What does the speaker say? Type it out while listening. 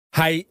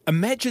Hey,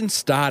 imagine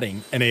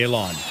starting an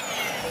airline.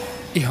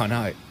 Yeah, I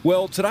know.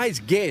 Well, today's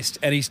guest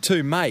and his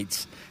two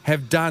mates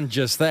have done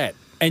just that.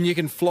 And you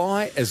can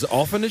fly as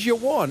often as you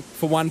want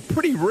for one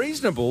pretty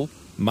reasonable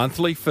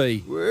monthly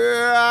fee.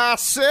 Well, I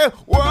said,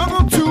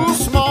 welcome to a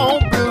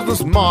small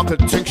business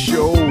marketing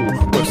show,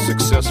 where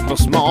successful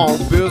small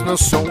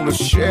business owners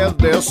share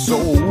their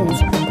souls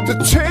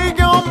to take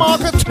your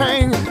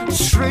marketing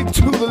straight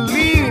to the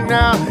lead.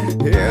 Now,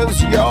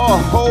 here's your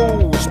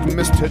host,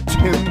 Mr.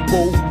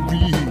 Timbo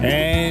Reed.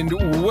 And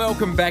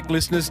welcome back,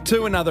 listeners,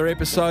 to another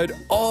episode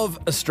of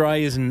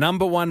Australia's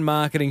 #1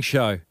 marketing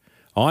show.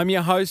 I'm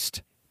your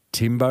host,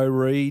 Timbo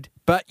Reed,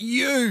 but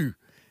you,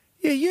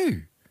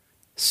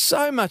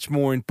 so much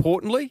more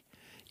importantly,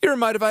 you're a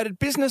motivated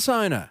business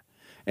owner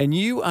and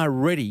you are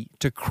ready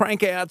to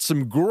crank out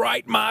some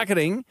great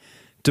marketing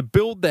to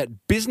build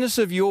that business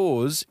of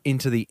yours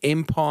into the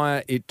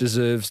empire it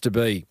deserves to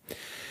be.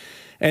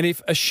 And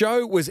if a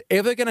show was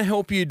ever going to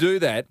help you do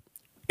that,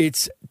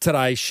 it's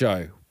today's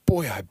show.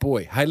 Boy, oh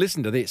boy. Hey,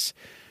 listen to this.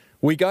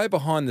 We go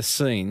behind the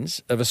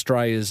scenes of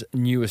Australia's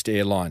newest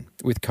airline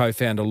with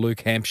co-founder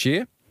Luke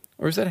Hampshire.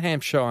 Or is that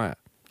Hampshire?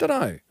 Don't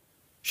know.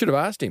 Should have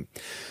asked him.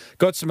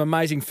 Got some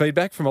amazing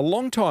feedback from a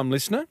long-time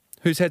listener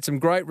who's had some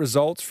great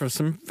results from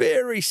some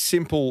very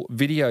simple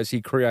videos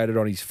he created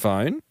on his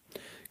phone.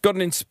 Got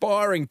an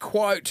inspiring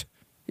quote,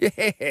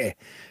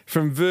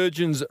 from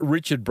Virgin's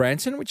Richard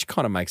Branson, which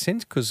kind of makes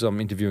sense because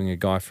I'm interviewing a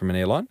guy from an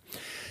airline.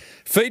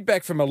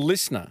 Feedback from a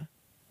listener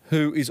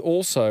who is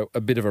also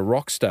a bit of a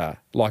rock star,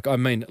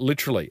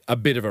 literally a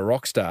bit of a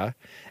rock star,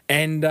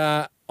 and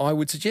I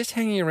would suggest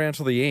hanging around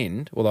till the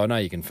end, although I know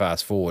you can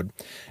fast forward,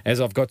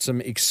 as I've got some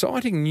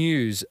exciting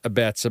news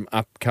about some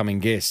upcoming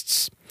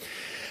guests.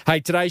 Hey,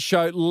 today's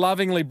show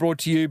lovingly brought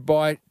to you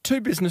by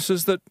two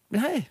businesses that,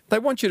 hey, they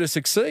want you to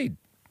succeed.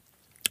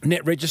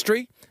 Net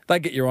Registry, they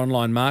get your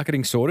online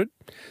marketing sorted,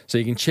 so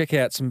you can check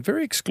out some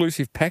very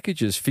exclusive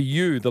packages for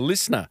you, the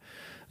listener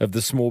of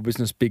the Small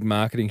Business Big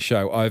Marketing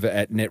Show, over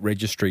at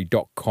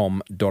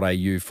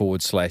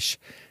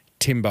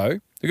netregistry.com.au/Timbo.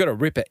 We've got a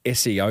ripper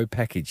SEO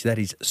package. That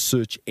is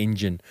search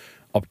engine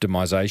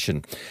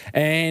optimization.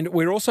 And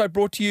we're also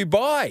brought to you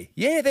by,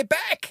 they're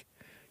back,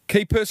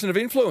 Key Person of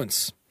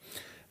Influence,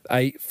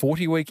 a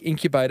 40-week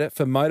incubator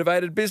for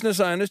motivated business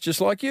owners just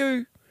like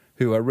you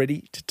who are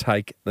ready to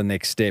take the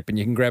next step. And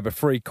you can grab a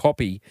free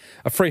copy,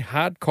 a free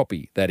hard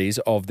copy, that is,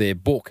 of their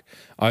book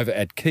over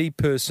at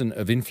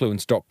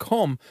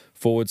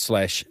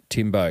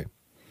keypersonofinfluence.com/Timbo.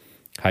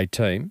 Hey,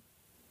 team,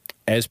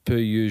 as per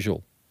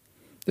usual,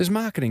 there's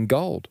marketing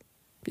gold.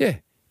 Yeah,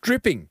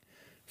 dripping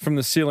from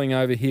the ceiling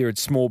over here at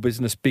Small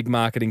Business Big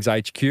Marketing's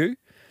HQ.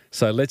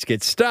 So let's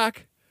get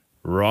stuck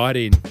right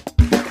in.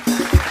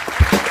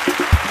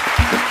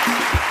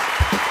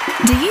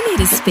 Do you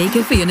need a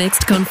speaker for your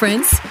next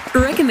conference?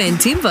 Recommend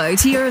Timbo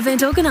to your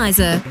event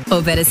organiser.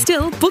 Or better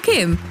still, book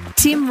him.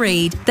 Tim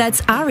Reed,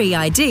 that's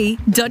reid.com.au.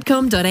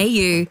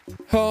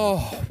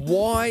 Oh,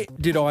 why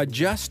did I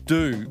just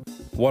do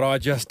what I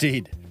just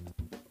did?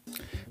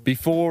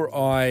 Before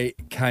I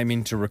came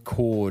in to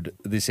record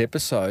this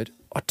episode,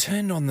 I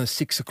turned on the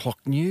 6 o'clock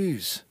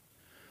news.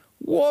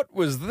 What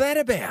was that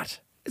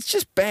about? It's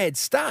just bad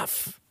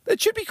stuff.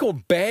 It should be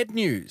called bad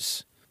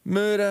news.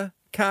 Murder,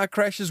 car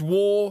crashes,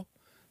 war.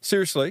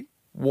 Seriously,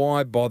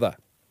 why bother?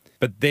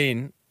 But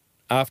then,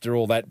 after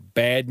all that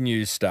bad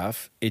news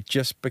stuff, it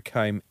just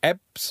became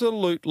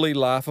absolutely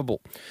laughable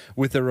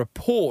with a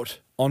report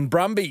on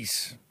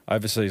Brumbies.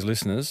 Overseas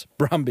listeners,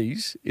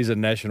 Brumbies is a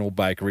national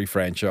bakery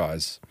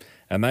franchise.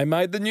 And they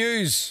made the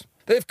news.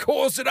 They've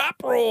caused an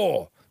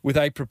uproar with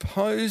a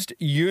proposed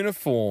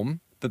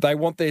uniform that they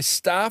want their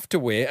staff to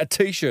wear, a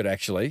T-shirt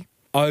actually,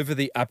 over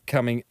the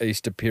upcoming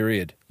Easter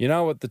period. You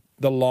know what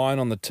the line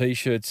on the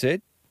T-shirt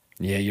said?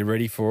 Yeah, you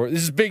ready for it?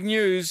 This is big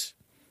news.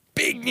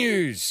 Big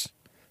news.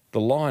 The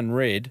line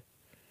read,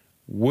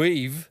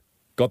 "We've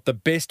got the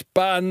best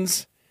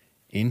buns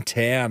in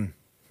town."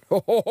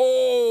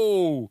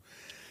 Oh,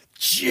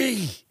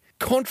 gee,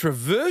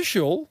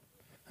 controversial.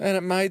 And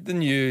it made the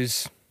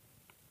news.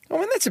 I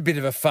mean, that's a bit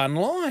of a fun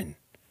line.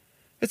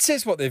 It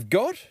says what they've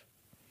got.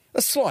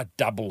 A slight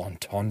double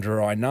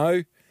entendre, I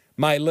know.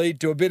 May lead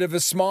to a bit of a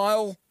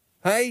smile.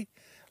 Hey,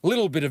 a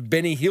little bit of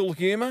Benny Hill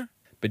humour.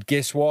 But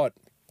guess what?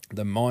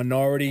 The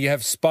minority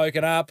have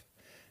spoken up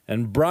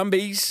and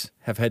Brumbies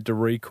have had to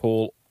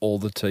recall all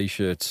the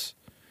T-shirts.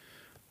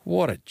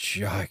 What a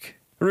joke.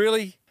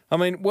 Really? I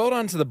mean, well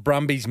done to the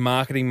Brumbies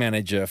marketing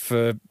manager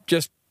for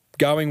just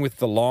going with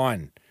the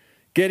line,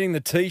 getting the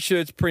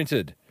T-shirts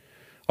printed.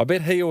 I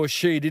bet he or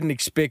she didn't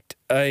expect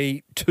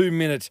a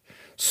 2-minute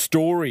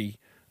story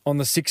on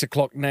the 6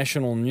 o'clock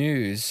national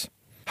news.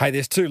 Hey,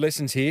 there's 2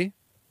 lessons here.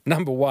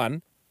 Number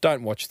 1,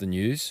 don't watch the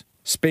news.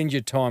 Spend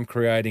your time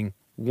creating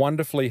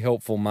wonderfully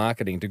helpful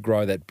marketing to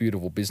grow that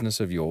beautiful business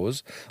of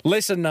yours.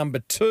 Lesson number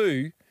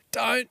 2,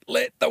 don't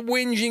let the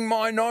whinging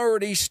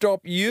minority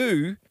stop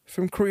you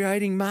from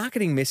creating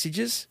marketing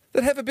messages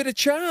that have a bit of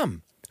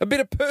charm, a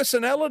bit of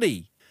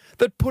personality,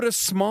 that put a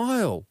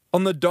smile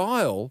on the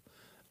dial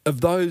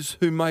of those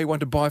who may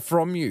want to buy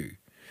from you.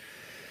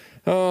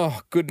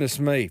 Oh, goodness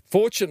me.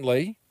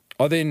 Fortunately,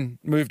 I then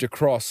moved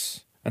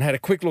across and had a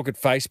quick look at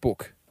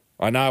Facebook.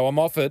 I know, I'm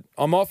off it,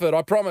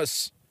 I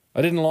promise.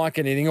 I didn't like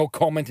anything or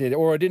commented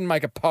or I didn't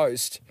make a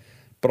post,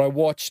 but I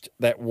watched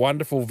that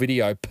wonderful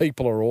video,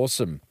 People Are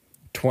Awesome,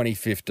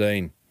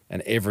 2015,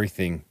 and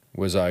everything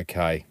was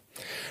okay.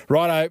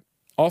 Righto,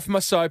 off my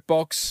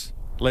soapbox,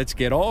 let's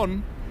get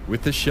on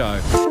with the show.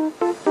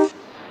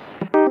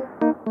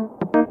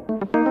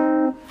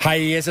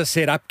 Hey, as I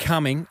said,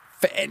 upcoming,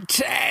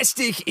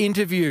 fantastic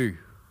interview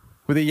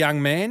with a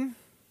young man,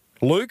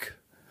 Luke,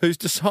 who's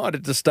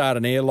decided to start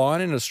an airline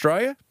in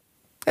Australia,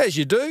 as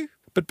you do.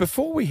 But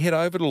before we head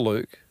over to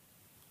Luke,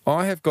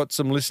 I have got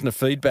some listener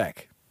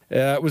feedback.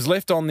 It was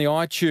left on the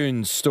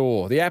iTunes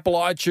store, the Apple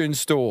iTunes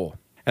store,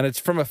 and it's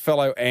from a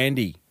fellow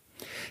Andy.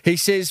 He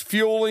says,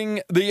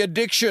 fueling the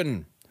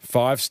addiction,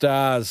 5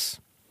 stars.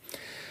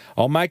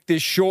 I'll make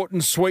this short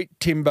and sweet,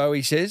 Timbo,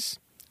 he says.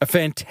 A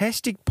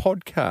fantastic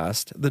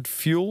podcast that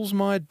fuels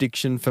my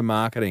addiction for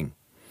marketing.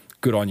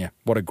 Good on you.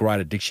 What a great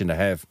addiction to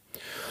have.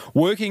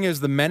 Working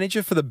as the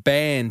manager for the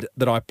band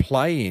that I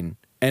play in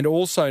and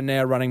also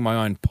now running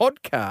my own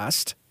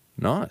podcast,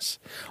 nice,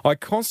 I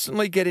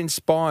constantly get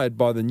inspired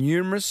by the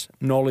numerous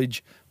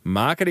knowledge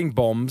marketing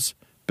bombs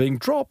being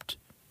dropped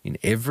in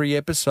every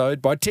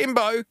episode by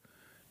Timbo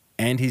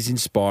and his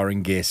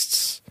inspiring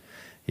guests.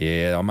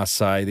 Yeah, I must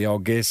say, the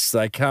old guests,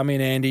 they come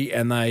in, Andy,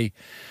 and they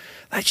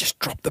just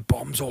drop the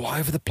bombs all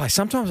over the place.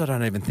 Sometimes I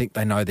don't even think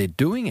they know they're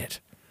doing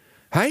it.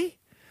 Hey?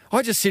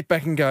 I just sit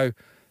back and go,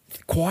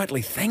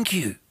 quietly, thank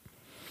you.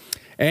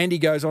 Andy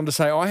goes on to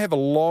say, I have a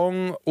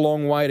long,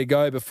 long way to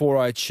go before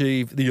I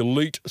achieve the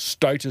elite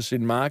status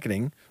in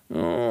marketing.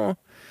 Oh,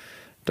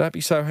 don't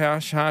be so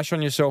harsh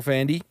on yourself,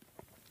 Andy.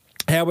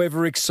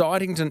 However, it's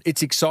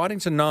exciting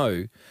to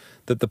know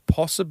that the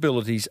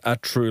possibilities are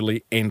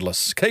truly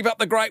endless. Keep up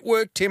the great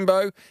work,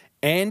 Timbo.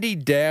 Andy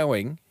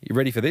Dowing, you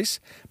ready for this?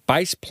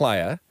 Bass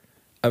player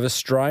of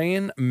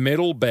Australian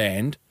metal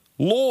band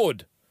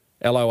Lord,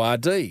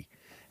 Lord,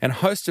 and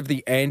host of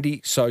the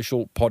Andy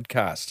Social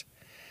podcast.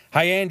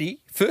 Hey,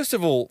 Andy, first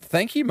of all,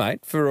 thank you,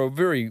 mate, for a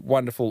very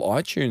wonderful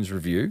iTunes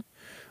review.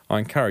 I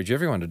encourage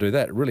everyone to do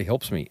that. It really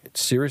helps me,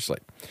 seriously.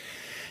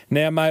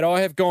 Now, mate,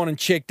 I have gone and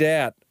checked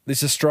out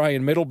this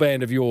Australian metal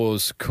band of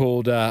yours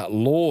called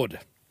Lord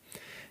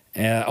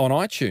on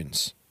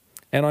iTunes.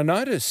 And I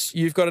notice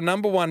you've got a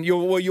number one,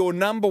 your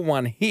number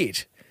one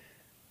hit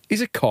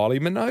is a Kylie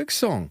Minogue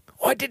song.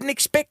 I didn't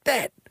expect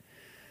that.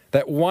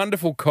 That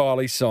wonderful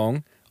Kylie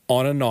song,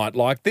 On a Night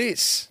Like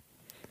This.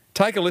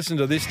 Take a listen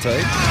to this, team. On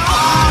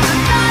a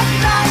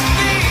night like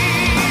this,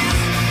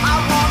 I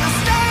wanna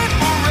stay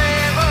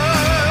forever.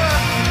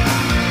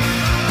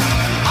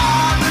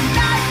 On a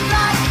night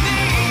like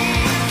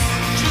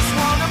this, just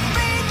wanna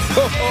be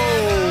together.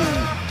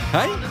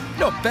 Hey,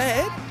 not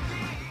bad.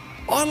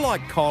 I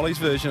like Kylie's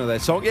version of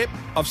that song. Yep,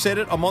 I've said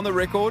it. I'm on the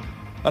record.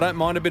 I don't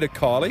mind a bit of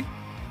Kylie,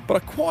 but I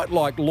quite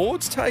like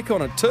Lord's take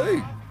on it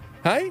too.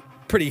 Hey,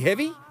 pretty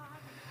heavy.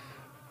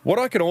 What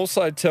I can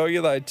also tell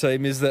you, though,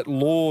 team, is that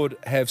Lord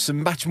have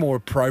some much more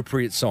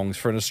appropriate songs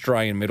for an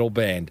Australian metal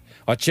band.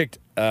 I checked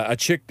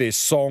their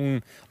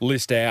song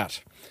list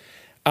out.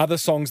 Other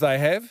songs they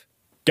have,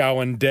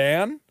 Going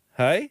Down,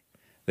 hey?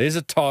 There's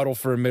a title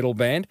for a metal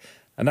band.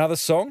 Another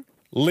song,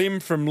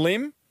 Limb from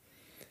Limb,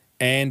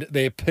 and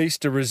their piece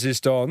de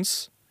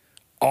resistance,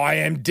 I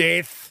Am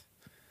Death.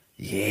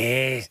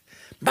 Yeah,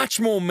 much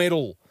more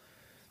metal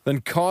than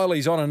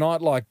Kylie's On a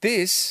Night Like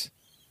This.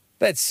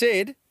 That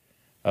said,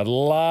 I'd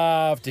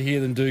love to hear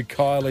them do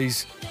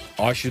Kylie's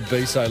I Should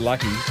Be So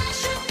Lucky.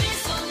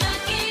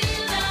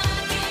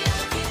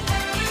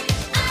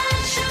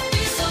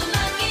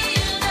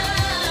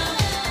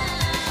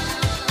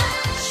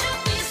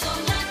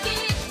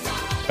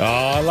 Oh,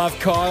 I love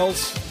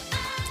Kyle's.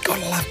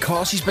 Gotta love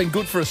Kyle. She's been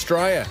good for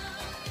Australia.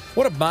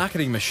 What a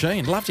marketing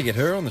machine. Love to get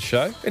her on the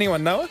show.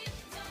 Anyone know her?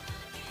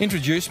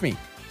 Introduce me.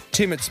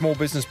 Tim at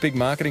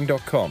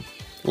smallbusinessbigmarketing.com.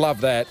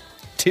 Love that.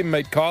 Tim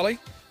meet Kylie.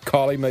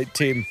 Kylie meet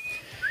Tim.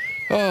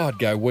 Oh, I'd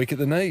go weak at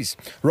the knees.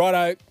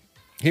 Righto,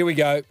 here we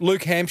go.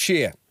 Luke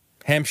Hampshire,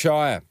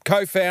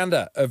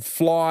 co-founder of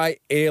Fly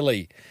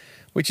Airly,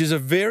 which is a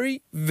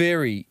very,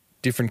 very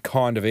different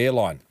kind of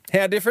airline.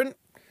 How different?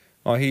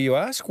 I hear you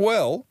ask.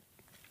 Well,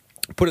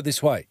 put it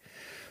this way.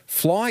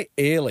 Fly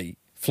Airly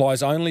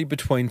flies only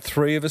between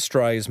 3 of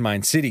Australia's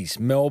main cities,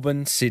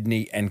 Melbourne,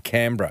 Sydney and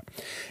Canberra.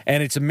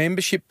 And it's a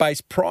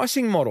membership-based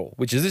pricing model,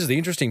 this is the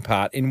interesting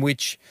part, in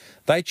which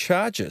they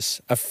charge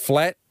us a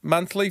flat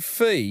monthly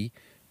fee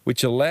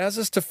which allows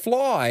us to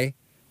fly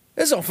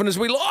as often as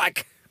we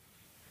like.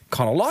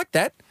 Kind of like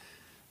that.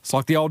 It's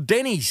like the old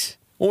Denny's,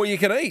 all you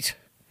can eat.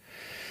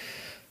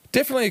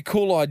 Definitely a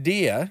cool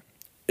idea,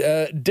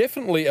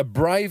 definitely a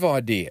brave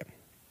idea.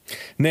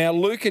 Now,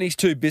 Luke and his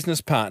 2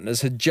 business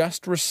partners had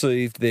just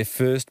received their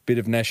first bit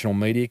of national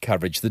media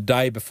coverage the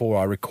day before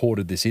I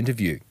recorded this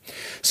interview.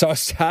 So I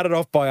started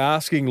off by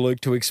asking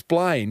Luke to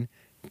explain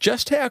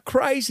just how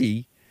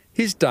crazy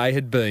his day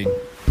had been.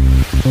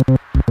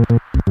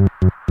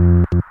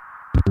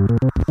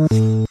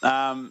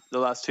 The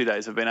last 2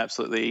 days have been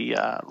absolutely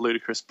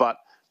ludicrous, but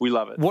we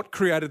love it. What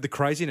created the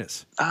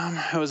craziness?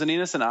 It was an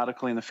innocent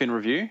article in the Fin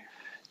Review.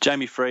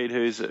 Jamie Freed,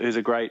 who's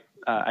a great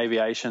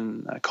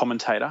aviation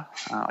commentator,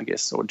 I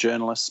guess, or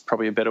journalist,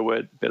 probably a better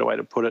way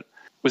to put it,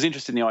 was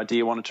interested in the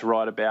idea, wanted to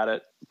write about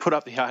it, put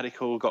up the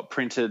article, got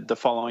printed the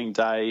following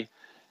day,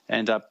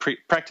 and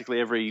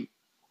practically every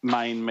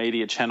main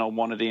media channel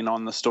wanted in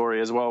on the story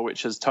as well,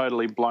 which has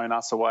totally blown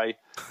us away,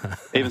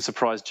 even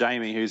surprised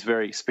Jamie, who's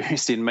very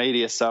experienced in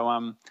media.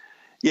 So,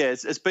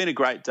 it's been a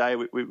great day.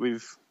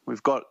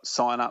 We've got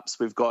sign-ups.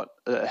 We've got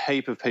a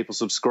heap of people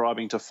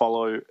subscribing to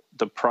follow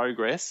the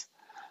progress.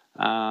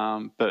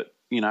 But,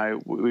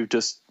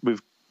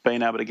 we've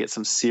been able to get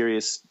some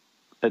serious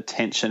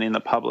attention in the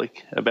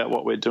public about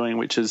what we're doing,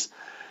 which is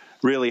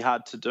really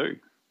hard to do.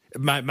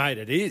 Mate,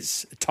 it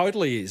is. It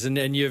totally is.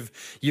 And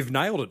you've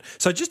nailed it.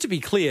 So just to be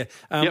clear,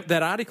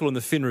 that article in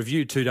the Fin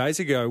Review 2 days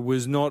ago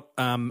was not,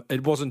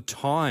 it wasn't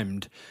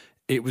timed.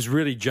 It was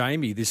really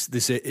Jamie, this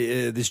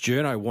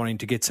journo, wanting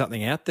to get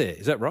something out there.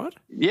 Is that right?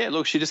 Yeah,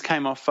 look, she just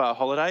came off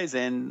holidays,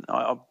 and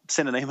I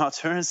sent an email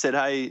to her and said,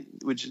 hey,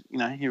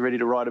 you ready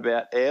to write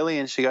about Airlie?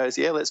 And she goes,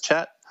 yeah, let's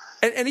chat.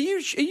 And are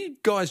you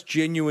guys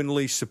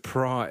genuinely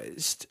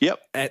surprised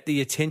at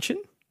the attention?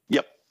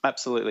 Yep,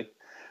 absolutely.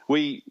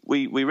 We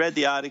read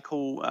the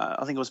article,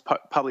 I think it was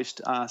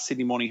published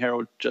Sydney Morning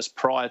Herald just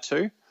prior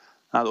to,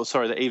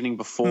 the evening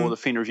before the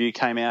Fin Review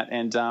came out,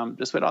 and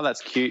just went, oh,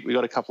 that's cute. We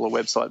got a couple of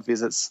website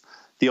visits,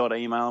 the odd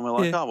email, and we're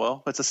like, oh,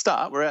 well, it's a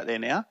start. We're out there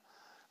now.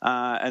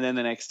 And then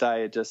the next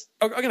day it just...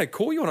 I'm going to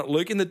call you on it,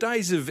 Luke. In the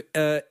days of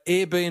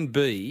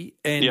Airbnb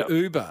and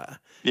Uber,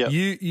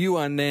 you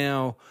are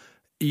now...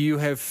 You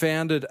have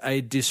founded a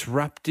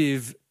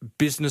disruptive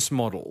business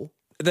model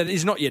that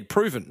is not yet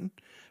proven,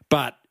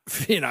 but,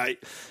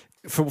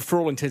 for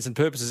all intents and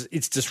purposes,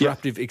 it's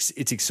disruptive. Yep.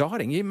 It's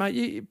exciting.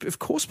 Of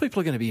course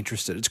people are going to be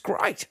interested. It's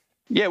great.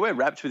 Yeah, we're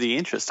wrapped with the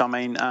interest. I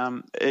mean,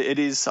 it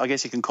is, I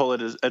guess you can call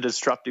it a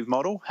disruptive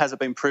model. Has it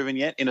been proven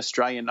yet? In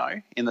Australia,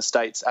 no. In the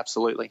States,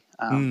 absolutely.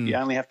 You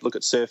only have to look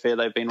at Surf Air.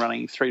 They've been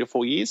running 3 to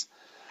 4 years.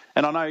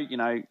 And I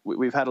know,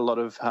 we've had a lot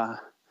of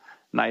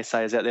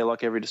naysayers out there,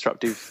 like every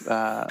disruptive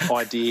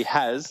idea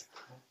has,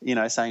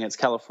 saying it's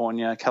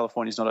California.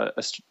 California's not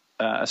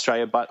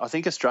Australia, but I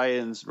think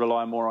Australians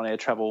rely more on air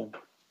travel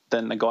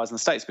than the guys in the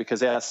States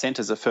because our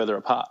centres are further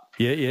apart.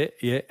 Yeah.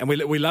 And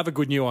we love a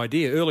good new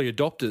idea, early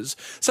adopters.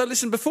 So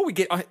listen, before we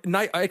get,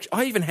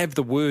 I even have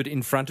the word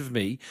in front of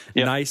me,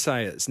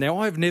 naysayers. Now,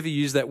 I've never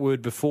used that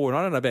word before, and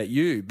I don't know about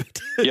you,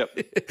 but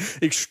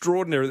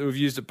extraordinary that we've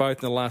used it both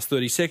in the last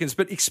 30 seconds.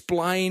 But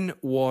explain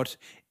what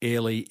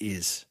Airlie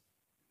is.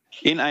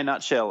 In a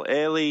nutshell,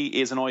 Airlie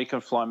is an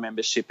all-you-can-fly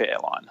membership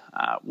airline.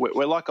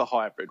 We're like a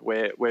hybrid.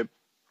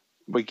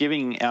 We're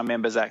giving our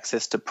members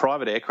access to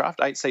private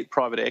aircraft, 8-seat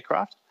private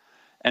aircraft,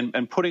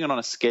 and putting it on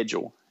a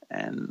schedule.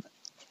 And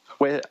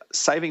we're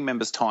saving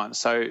members time.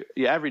 So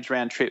your average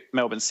round trip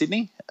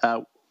Melbourne-Sydney,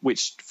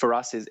 which for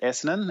us is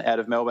Essendon, out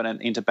of Melbourne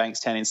and into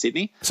Bankstown in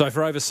Sydney. So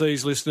for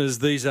overseas listeners,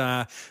 these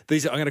are I'm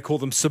going to call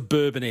them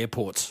suburban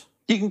airports.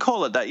 You can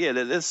call it that, yeah.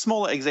 They're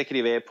smaller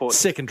executive airports.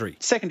 Secondary.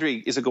 Secondary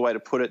is a good way to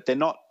put it. They're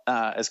not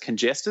as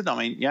congested. I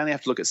mean, you only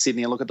have to look at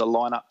Sydney and look at the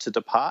lineup to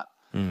depart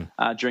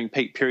during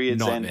peak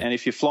periods. And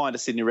if you fly into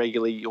Sydney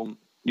regularly,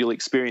 you'll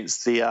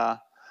experience the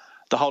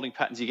holding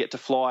patterns you get to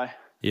fly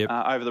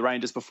over the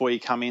ranges before you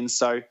come in.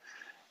 So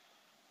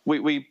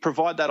we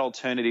provide that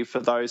alternative for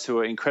those who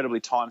are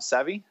incredibly time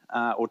savvy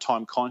or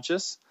time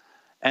conscious,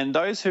 and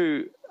those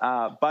who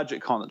are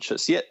budget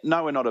conscious. Yet,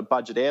 no, we're not a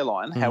budget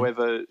airline.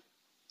 However,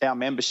 our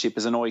membership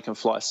is an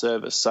all-you-can-fly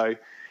service. So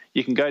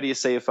you can go to your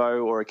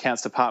CFO or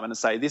accounts department and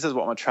say, this is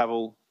what my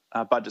travel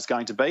budget's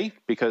going to be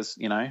because,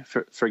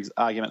 for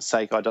argument's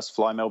sake, I just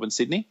fly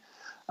Melbourne-Sydney.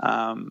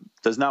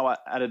 There's no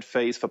added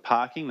fees for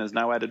parking. There's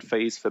no added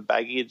fees for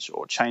baggage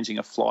or changing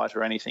a flight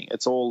or anything.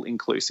 It's all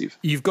inclusive.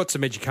 You've got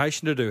some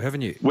education to do,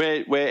 haven't you?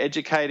 We're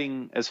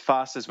educating as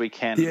fast as we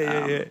can.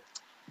 Yeah.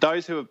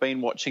 Those who have been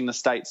watching the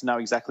States know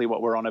exactly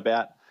what we're on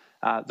about.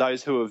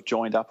 Those who have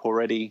joined up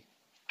already,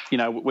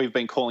 we've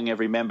been calling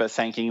every member,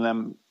 thanking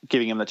them,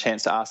 giving them the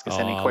chance to ask us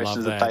any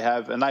questions that they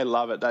have, and they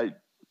love it.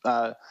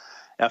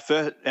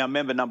 Our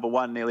member number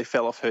one nearly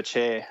fell off her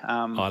chair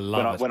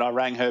when I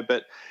rang her,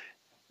 but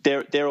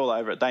they're all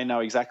over it. They know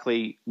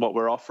exactly what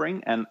we're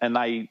offering, and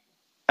they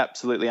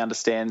absolutely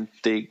understand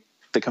the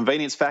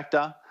convenience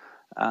factor,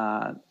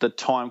 the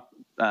time,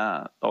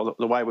 or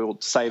the way we will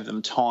save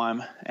them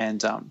time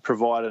and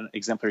provide an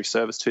exemplary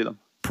service to them.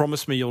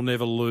 Promise me you'll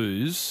never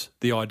lose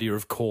the idea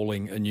of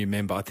calling a new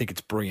member. I think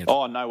it's brilliant.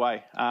 Oh, no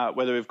way.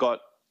 Whether we've got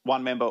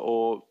one member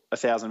or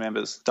 1,000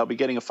 members, they'll be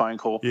getting a phone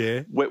call.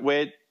 Yeah.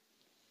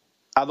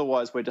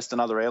 Otherwise, we're just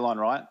another airline,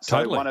 right?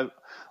 Totally. So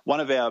one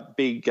of our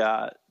big,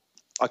 I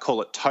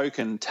call it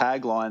token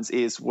taglines,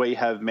 is we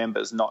have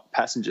members, not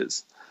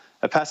passengers.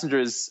 A passenger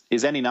is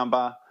any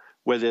number,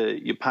 whether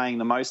you're paying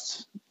the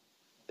most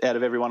out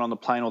of everyone on the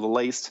plane or the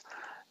least.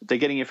 They're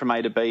getting you from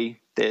A to B.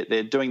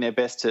 They're doing their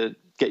best to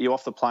get you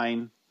off the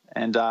plane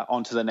and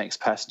on to the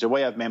next passenger.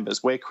 We have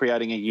members. We're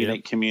creating a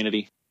unique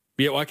community.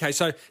 Yeah, okay.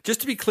 So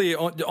just to be clear,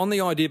 on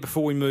the idea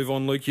before we move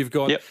on, Luke, you've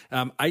got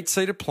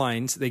 8-seater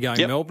planes. They're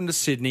going Melbourne to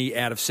Sydney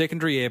out of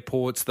secondary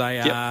airports. They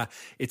are.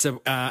 It's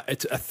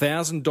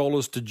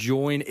 $1,000 to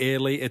join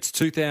Airly. It's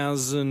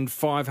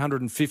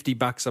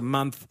 $2,550 a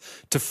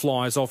month to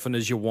fly as often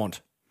as you want.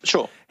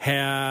 Sure.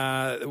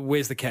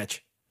 Where's the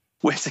catch?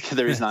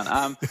 There is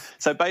none.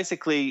 So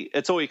basically,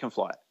 it's all you can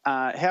fly.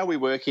 How we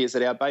work here is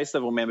at our base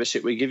level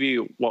membership, we give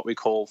you what we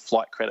call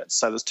flight credits.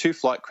 So there's 2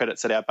 flight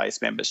credits at our base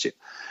membership.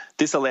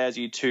 This allows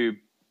you to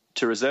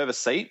reserve a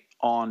seat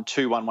on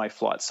 2 one-way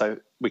flights. So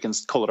we can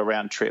call it a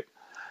round trip.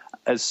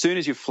 As soon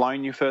as you've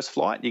flown your first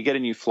flight, you get a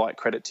new flight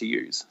credit to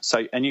use.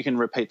 And you can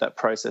repeat that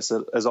process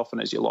as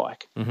often as you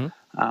like.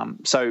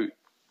 Mm-hmm. So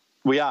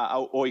we are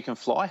all you can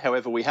fly.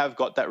 However, we have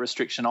got that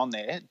restriction on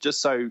there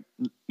just so,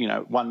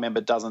 one member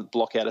doesn't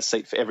block out a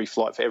seat for every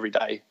flight for every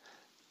day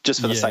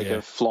just for the sake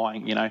of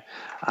flying,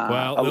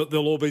 Well,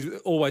 there'll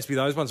always be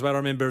those ones, but I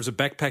remember as a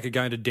backpacker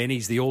going to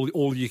Denny's, the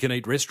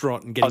all-you-can-eat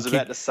restaurant and getting I was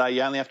about to say,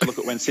 you only have to look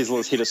at when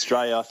Sizzlers hit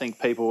Australia. I think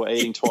people were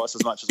eating twice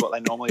as much as what they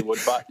normally would.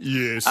 But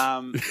yes.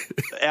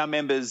 Our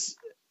members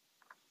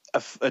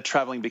are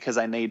travelling because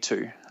they need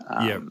to.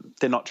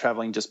 They're not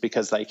travelling just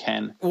because they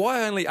can.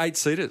 Why only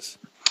 8-seaters?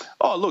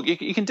 Oh, look,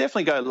 you can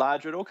definitely go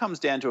larger. It all comes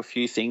down to a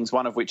few things,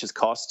 one of which is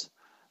cost.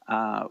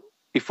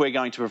 If we're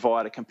going to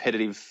provide a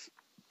competitive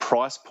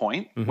price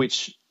point,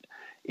 which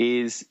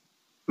is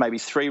maybe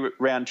 3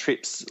 round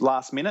trips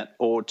last minute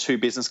or 2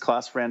 business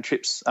class round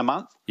trips a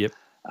month,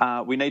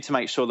 we need to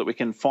make sure that we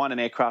can find an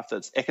aircraft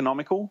that's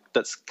economical,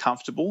 that's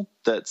comfortable,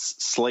 that's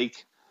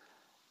sleek,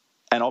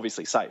 and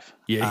obviously safe.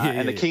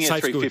 And the King Air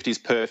 350 is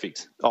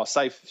perfect.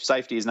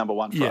 Safety is number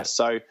one for us.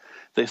 So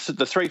the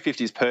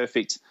 350 is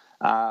perfect.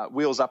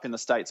 Wheels Up in the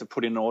States have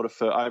put in an order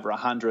for over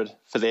 100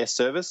 for their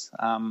service.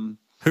 Who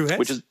has?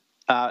 Which is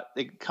a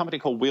company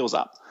called Wheels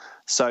Up.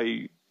 So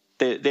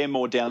they're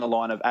more down the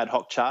line of ad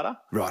hoc charter.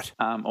 Right.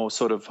 Or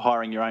sort of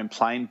hiring your own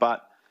plane.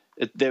 But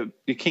the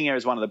King Air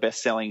is one of the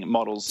best-selling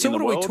models in the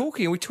world. So what are we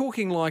talking? Are we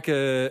talking like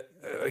a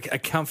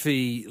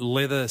comfy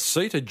leather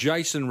seat, a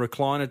Jason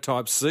recliner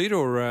type seat,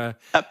 or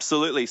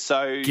Absolutely.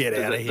 So get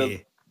out of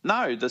here.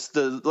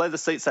 The leather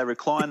seats, they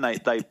recline, they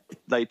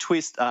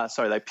twist,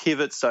 they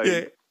pivot,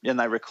 and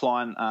they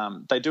recline.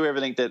 They do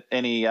everything that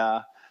any,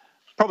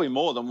 probably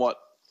more than what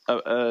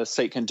a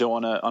seat can do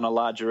on a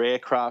larger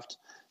aircraft.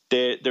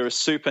 They're a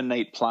super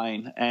neat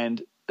plane,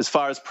 and as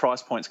far as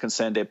price point's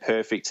concerned, they're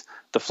perfect.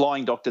 The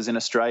flying doctors in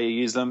Australia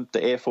use them,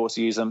 the Air Force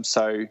use them,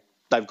 so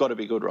they've got to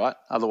be good, right?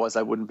 Otherwise,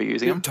 they wouldn't be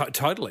using them.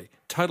 Totally.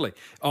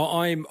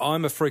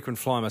 I'm a frequent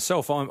flyer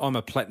myself. I'm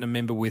a platinum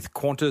member with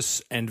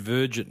Qantas and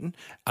Virgin.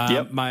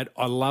 Mate,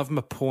 I love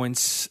my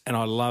points and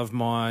I love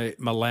my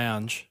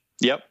lounge.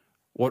 Yep.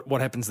 What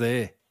happens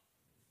there?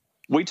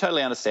 We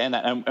totally understand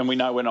that, and we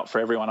know we're not for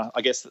everyone.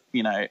 I guess,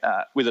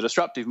 with a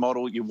disruptive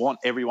model, you want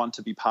everyone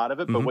to be part of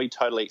it, but we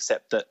totally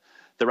accept that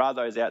there are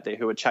those out there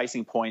who are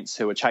chasing points,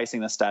 who are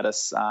chasing the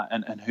status,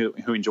 and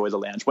who enjoy the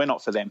lounge. We're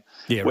not for them.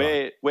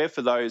 We're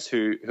for those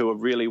who are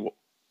really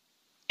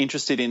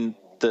interested in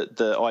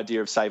the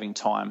idea of saving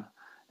time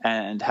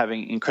and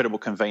having incredible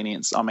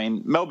convenience. I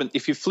mean, Melbourne,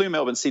 if you flew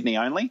Melbourne-Sydney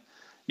only,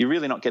 you're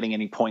really not getting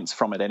any points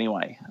from it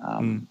anyway.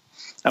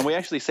 And we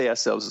actually see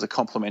ourselves as a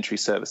complimentary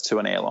service to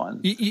an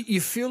airline.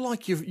 You feel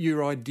like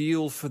you're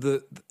ideal for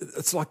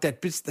it's like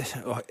that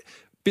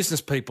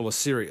business people are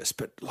serious,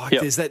 but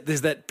there's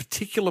that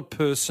particular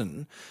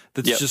person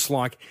that's just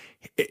like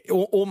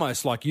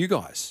almost like you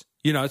guys.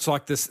 It's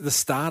like the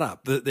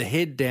startup, the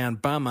head down,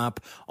 bum up.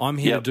 I'm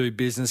here to do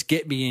business.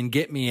 Get me in,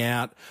 get me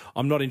out.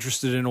 I'm not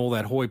interested in all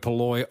that hoi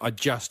polloi. I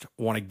just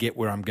want to get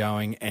where I'm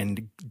going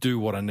and do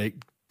what I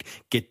need,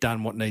 get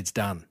done what needs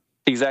done.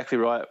 Exactly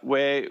right.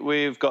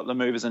 We've got the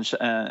movers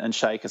and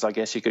shakers, I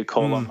guess you could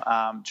call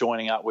them,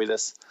 joining up with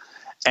us,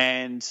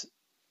 and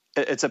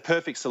it's a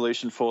perfect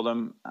solution for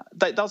them.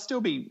 They'll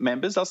still be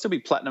members. They'll still be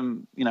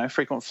platinum,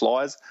 frequent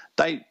flyers.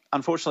 They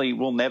unfortunately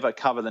will never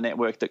cover the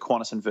network that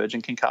Qantas and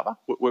Virgin can cover.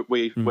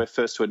 We're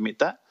first to admit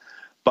that,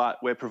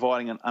 but we're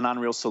providing an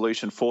unreal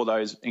solution for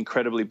those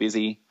incredibly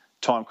busy,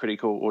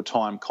 time-critical or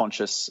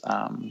time-conscious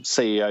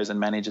CEOs and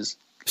managers.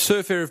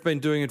 Surf Air have been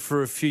doing it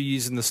for a few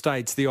years in the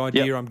States. The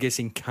idea, I'm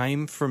guessing,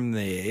 came from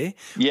there.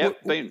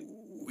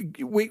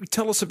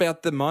 Tell us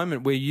about the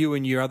moment where you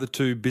and your other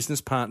 2 business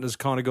partners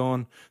kind of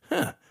gone,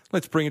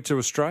 let's bring it to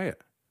Australia.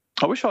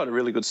 I wish I had a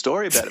really good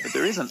story about it, but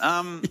there isn't.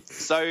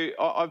 So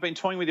I've been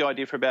toying with the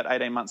idea for about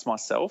 18 months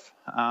myself,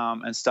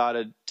 and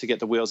started to get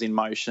the wheels in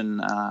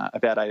motion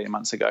about 18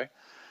 months ago.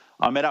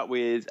 I met up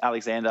with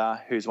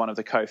Alexander, who's one of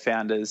the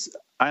co-founders,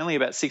 only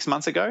about 6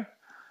 months ago,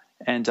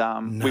 and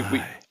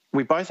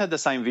we both had the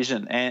same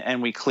vision,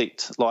 and we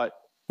clicked. Like,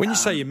 when you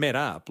say you met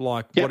up,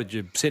 what did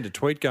you send a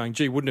tweet going,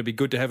 gee, wouldn't it be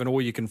good to have an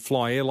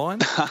all-you-can-fly airline?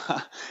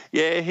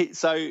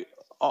 So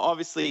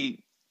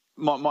obviously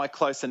my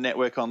closer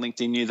network on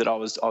LinkedIn knew that I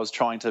was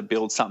trying to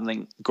build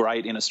something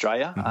great in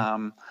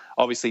Australia,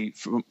 obviously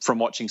from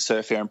watching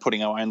Surf Air and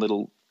putting our own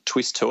little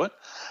twist to it.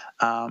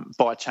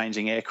 by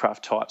changing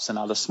aircraft types and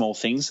other small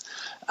things.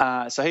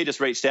 So he just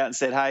reached out and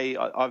said, hey,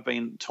 I've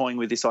been toying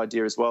with this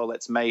idea as well.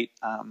 Let's meet.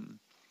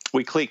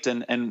 We clicked,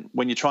 and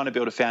when you're trying to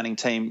build a founding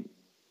team,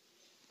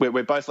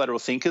 we're both lateral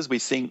thinkers. We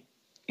think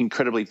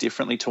incredibly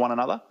differently to one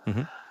another.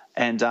 Mm-hmm.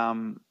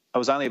 And it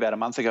was only about a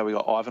month ago we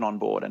got Ivan on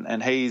board,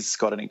 and he's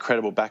got an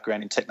incredible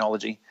background in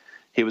technology.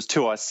 He was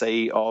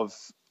 2IC of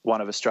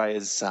one of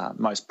Australia's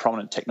most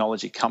prominent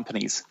technology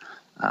companies,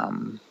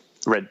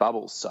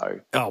 Redbubble. So,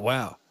 oh,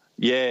 wow.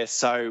 Yeah,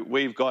 so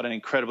we've got an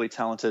incredibly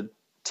talented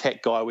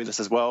tech guy with us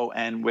as well,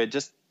 and we're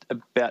just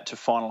about to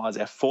finalise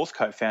our fourth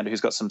co-founder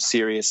who's got some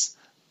serious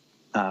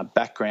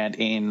background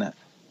in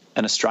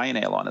an Australian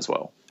airline as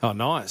well. Oh,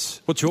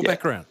 nice. What's your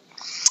background?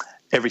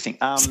 Everything.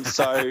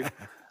 So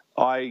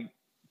I've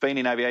been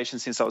in aviation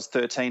since I was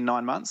 13,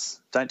 9 months.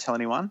 Don't tell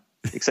anyone,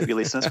 except your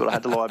listeners, but I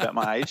had to lie about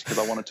my age because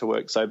I wanted to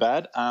work so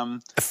bad.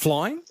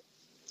 Flying?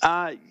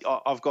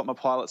 I've got my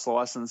pilot's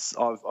license.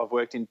 I've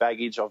worked in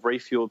baggage. I've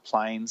refueled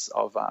planes.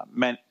 I've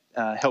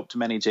helped to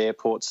manage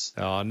airports.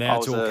 Oh, now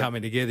it's all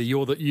coming together.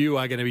 You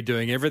are going to be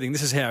doing everything.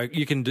 This is how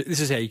you can. This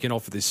is how you can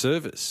offer this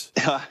service.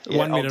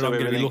 One minute I'm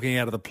going to be looking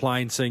out of the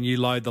plane, seeing you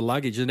load the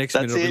luggage. The next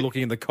minute I'll be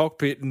looking in the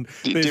cockpit and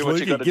do what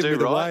you got to do,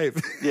 right?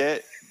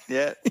 Wave.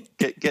 Yeah.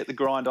 Get the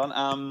grind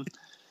on.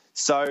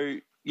 So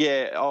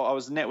yeah, I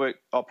was network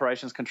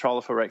operations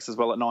controller for Rex as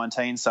well at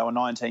 19. So a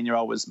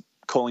 19-year-old was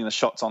calling the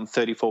shots on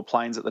 34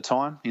 planes at the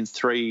time in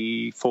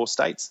 3-4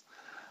 states.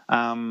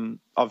 I've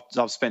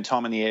spent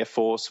time in the Air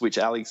Force, which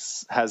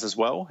Alex has as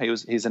well.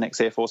 He's an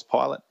ex-Air Force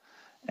pilot.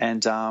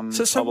 And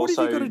so what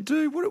have you got to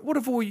do? What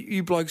have all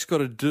you blokes got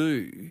to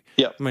do?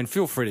 Yep. I mean,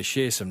 feel free to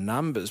share some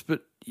numbers,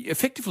 but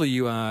effectively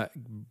you are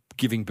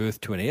giving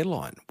birth to an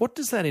airline. What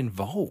does that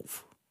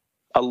involve?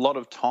 A lot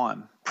of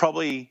time,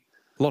 probably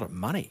a lot of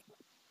money.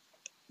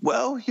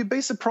 Well, you'd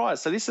be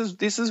surprised. So this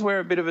is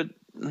where a bit of a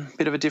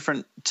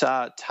different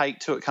take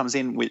to it comes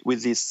in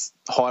with this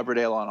hybrid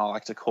airline, I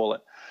like to call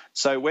it.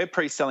 So we're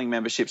pre-selling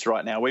memberships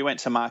right now. We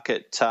went to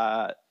market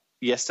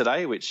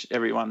yesterday, which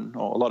everyone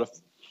or a lot of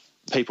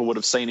people would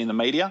have seen in the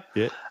media.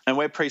 Yeah. And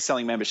we're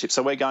pre-selling memberships.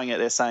 So we're going out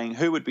there saying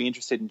who would be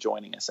interested in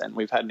joining us, and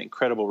we've had an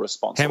incredible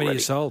response. How many already.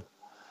 you sold?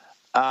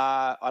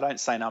 I don't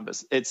say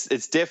numbers.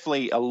 It's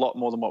definitely a lot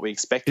more than what we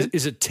expected.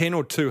 Is it 10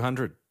 or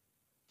 200?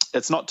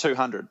 It's not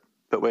 200,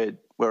 but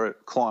we're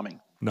climbing.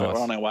 Nice.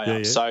 We're on our way up.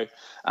 Yeah. So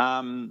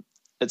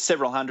it's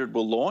several hundred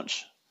will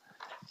launch,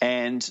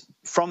 and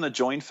from the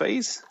join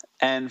fees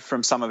and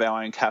from some of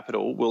our own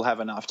capital, we'll have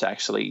enough to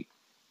actually,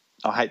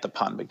 I hate the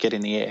pun, but get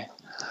in the air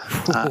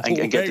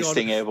and get this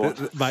thing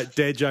airborne. Mate,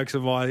 dad jokes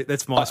are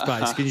that's my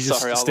space. Can you just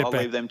sorry, step I'll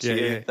back? leave them to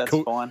you. That's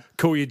fine.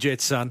 Cool your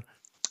jets, son.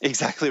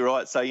 Exactly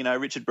right. So,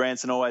 Richard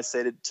Branson always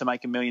said to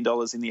make $1 million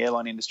in the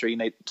airline industry, you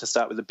need to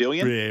start with $1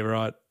 billion. Yeah,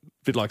 right. A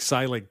bit like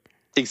sailing.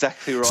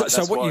 Exactly right.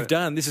 So what you've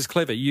done, this is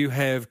clever. You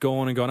have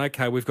gone,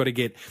 okay, we've got to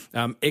get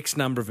X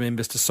number of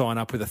members to sign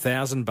up with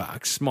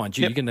 $1,000. Mind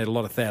you, You're going to need a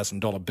lot of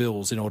 $1,000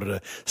 bills in order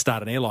to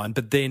start an airline.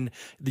 But then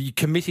you're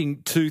committing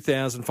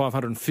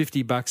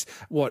 $2,550.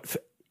 What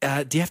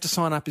do you have to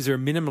sign up? Is there a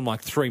minimum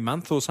like 3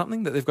 months or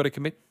something that they've got to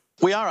commit?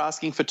 We are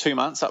asking for 2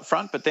 months up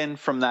front, but then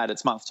from that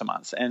it's month to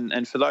month.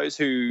 And for those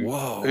who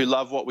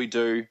love what we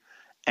do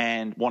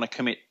and want to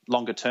commit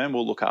longer term,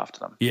 we'll look after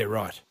them. Yeah,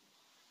 right.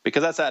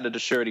 Because that's added a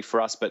surety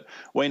for us, but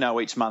we know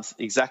each month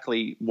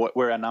exactly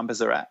where our numbers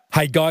are at.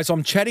 Hey guys,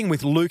 I'm chatting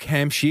with Luke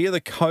Hampshire,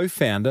 the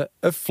co-founder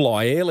of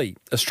Fly Airly,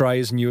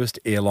 Australia's newest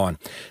airline.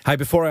 Hey,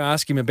 before I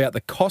ask him about the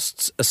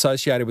costs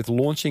associated with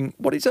launching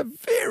what is a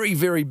very,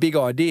 very big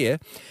idea,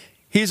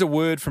 here's a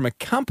word from a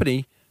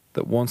company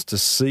that wants to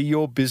see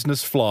your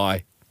business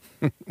fly.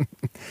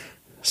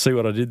 See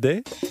what I did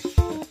there?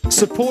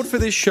 Support for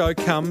this show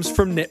comes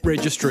from Net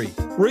Registry.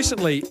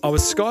 Recently, I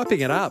was Skyping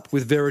it up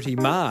with Verity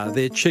Ma,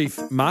 their Chief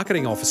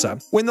Marketing Officer,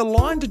 when the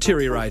line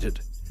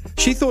deteriorated.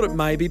 She thought it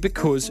may be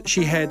because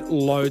she had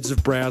loads of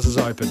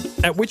browsers open,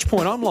 at which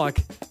point I'm like,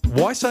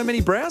 why so many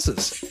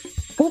browsers?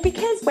 Well,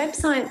 because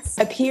websites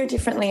appear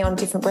differently on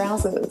different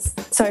browsers.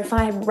 So if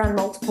I run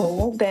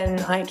multiple, then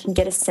I can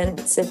get a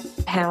sense of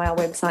how our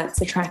websites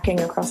are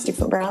tracking across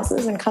different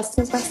browsers and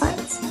customers'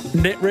 websites.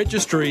 Net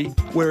Registry,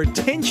 where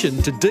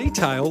attention to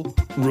detail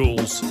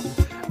rules.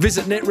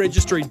 Visit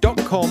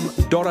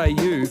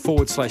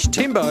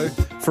netregistry.com.au/Timbo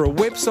for a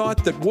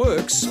website that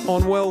works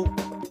on, well,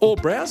 all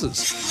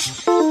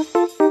browsers.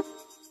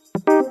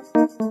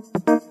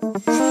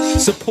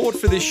 Support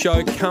for this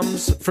show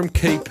comes from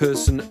Key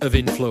Person of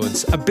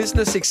Influence, a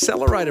business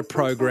accelerator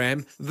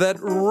program that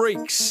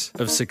reeks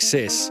of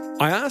success.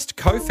 I asked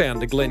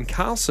co-founder Glenn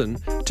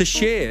Carlson to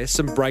share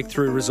some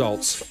breakthrough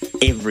results.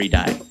 Every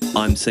day,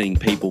 I'm seeing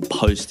people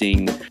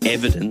posting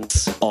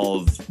evidence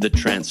of the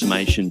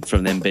transformation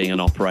from them being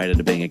an operator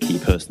to being a key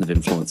person of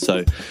influence.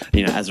 So,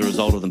 as a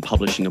result of them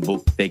publishing a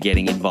book, they're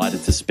getting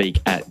invited to speak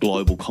at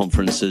global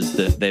conferences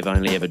that they've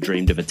only ever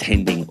dreamed of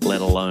attending,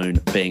 let alone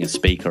being a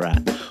speaker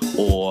at.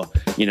 Or,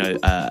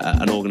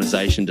 an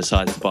organisation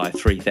decides to buy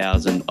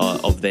 3,000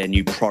 of their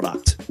new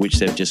product, which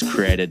they've just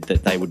created,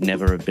 that they would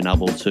never have been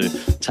able to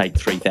take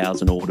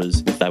 3,000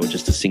 orders if they were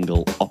just a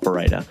single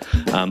operator.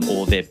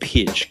 Or their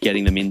pitch,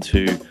 getting them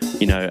into,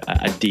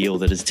 a deal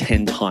that is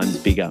 10 times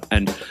bigger.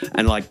 And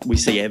like, we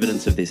see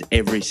evidence of this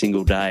every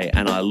single day.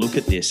 And I look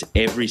at this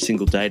every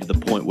single day to the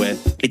point where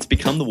it's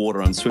become the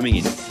water I'm swimming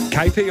in.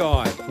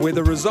 KPI, where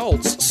the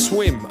results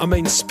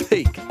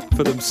speak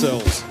for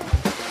themselves.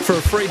 For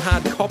a free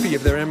hard copy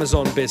of their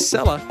Amazon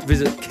bestseller,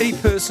 visit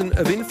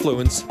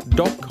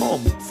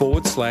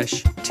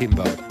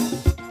keypersonofinfluence.com/Timbo.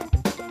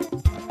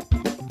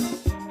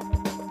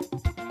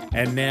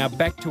 And now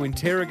back to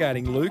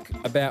interrogating Luke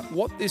about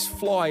what this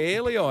fly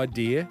early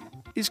idea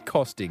is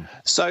costing.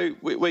 So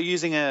we're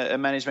using a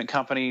management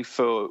company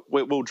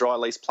we'll dry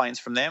lease planes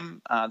from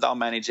them. They'll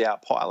manage our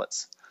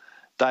pilots.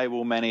 They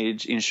will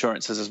manage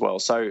insurances as well.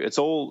 So it's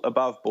all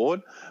above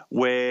board.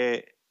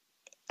 We're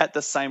at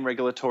the same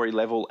regulatory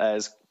level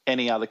as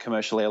any other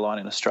commercial airline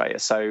in Australia.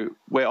 So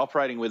we're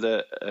operating with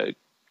a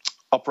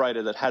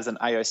operator that has an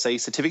AOC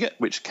certificate,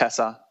 which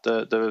CASA,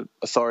 the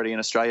authority in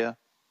Australia,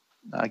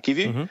 give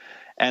you. Mm-hmm.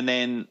 And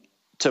then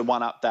to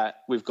one up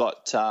that, we've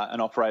got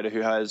an operator who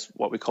has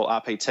what we call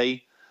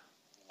RPT,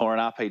 or an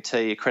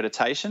RPT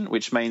accreditation,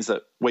 which means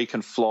that we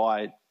can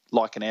fly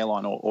like an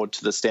airline or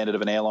to the standard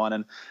of an airline.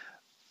 And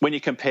when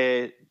you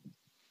compare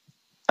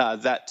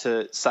that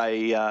to,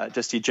 say,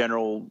 just your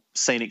general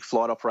scenic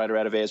flight operator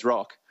out of Ayers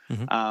Rock,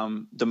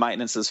 mm-hmm. The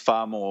maintenance is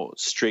far more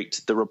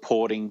strict, the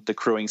reporting, the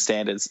crewing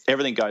standards,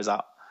 everything goes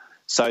up.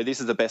 So this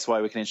is the best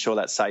way we can ensure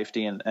that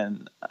safety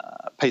and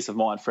peace of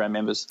mind for our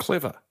members.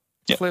 Clever.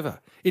 Yep. Clever.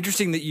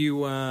 Interesting that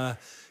you, on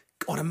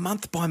a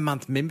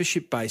month-by-month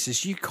membership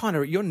basis,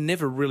 you're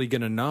never really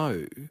going to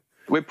know.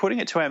 We're putting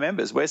it to our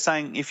members. We're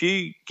saying, if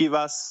you give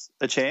us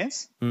a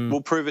chance,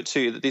 we'll prove it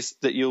to you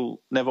that you'll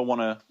never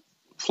want to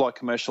fly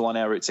commercial on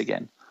our routes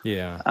again.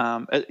 Yeah.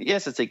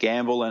 Yes, it's a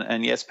gamble,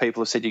 and yes,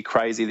 people have said you're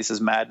crazy, this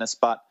is madness,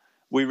 but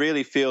we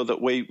really feel that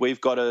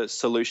we've got a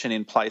solution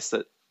in place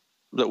that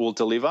will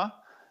deliver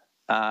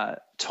time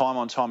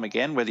on time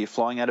again, whether you're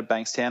flying out of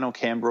Bankstown or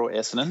Canberra or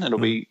Essendon, it'll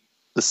be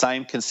the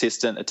same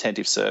consistent,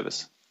 attentive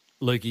service.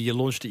 Lukey, you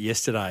launched it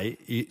yesterday.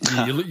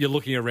 You're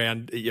looking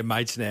around at your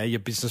mates now, your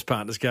business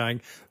partners, going,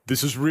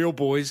 "This is real,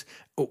 boys."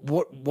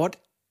 What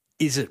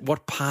is it?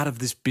 What part of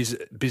this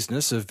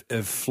business of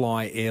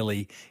Fly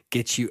Airly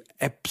gets you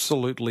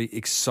absolutely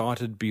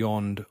excited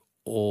beyond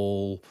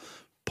all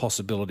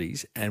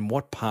possibilities, and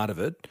what part of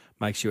it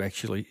makes you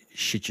actually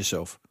shit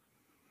yourself?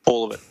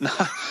 All of it.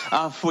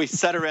 We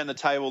sat around the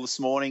table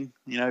this morning,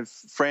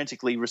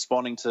 frantically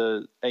responding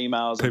to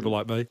emails. People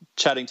like me.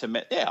 Chatting to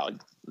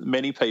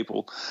many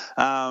people,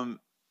 calling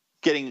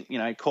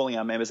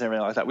our members and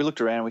everything like that. We looked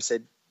around and we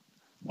said,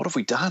 what have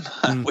we done?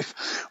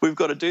 We've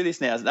got to do this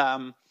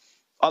now.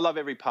 I love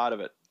every part of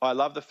it. I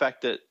love the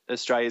fact that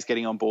Australia's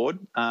getting on board.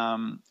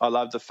 I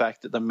love the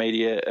fact that the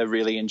media are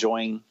really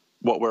enjoying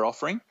what we're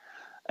offering.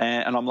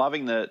 And I'm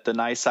loving the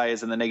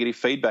naysayers and the negative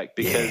feedback,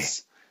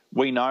 because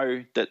we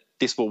know that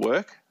this will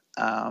work.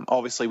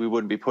 Obviously, we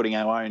wouldn't be putting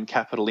our own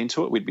capital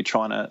into it. We'd be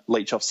trying to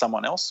leech off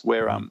someone else.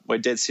 We're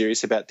dead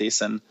serious about this,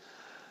 and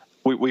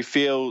we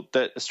feel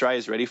that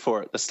Australia's ready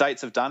for it. The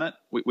States have done it.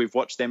 We've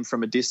watched them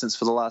from a distance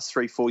for the last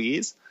 3-4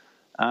 years.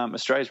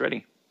 Australia's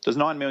ready. There's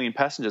 9 million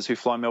passengers who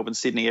fly Melbourne,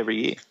 Sydney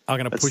every year. I'm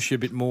going to push you a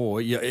bit more.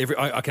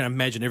 I can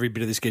imagine every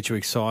bit of this gets you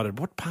excited.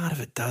 What part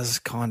of it does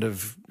kind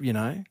of,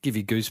 give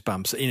you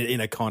goosebumps in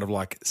a kind of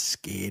like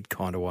scared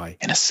kind of way?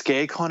 In a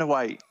scared kind of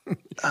way.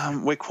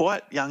 We're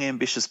quite young,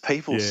 ambitious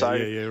people.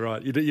 Yeah,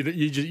 right.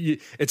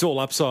 It's all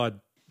upside.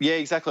 Yeah,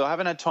 exactly. I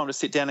haven't had time to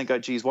sit down and go,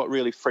 geez, what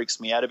really freaks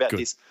me out about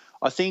this?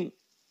 I think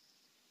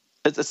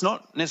it's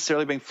not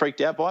necessarily being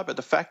freaked out by it, but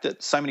the fact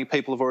that so many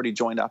people have already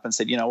joined up and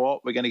said, you know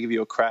what, we're going to give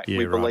you a crack.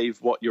 We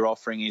believe what you're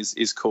offering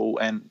is cool,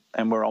 and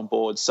we're on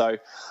board. So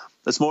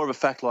it's more of a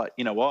fact like,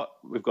 you know what,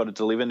 we've got to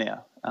deliver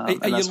now. Are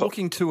you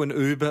looking to an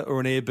Uber or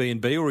an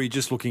Airbnb, or are you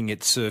just looking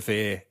at Surf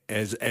Air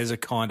as a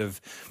kind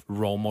of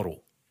role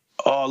model?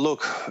 Oh,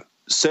 look,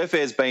 Surf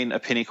Air's been a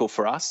pinnacle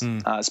for us,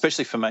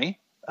 especially for me,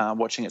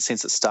 watching it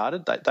since it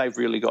started. They've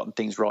really gotten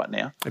things right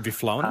now. Have you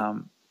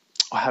flown?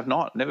 I have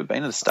not. Never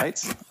been to the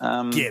States.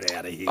 Get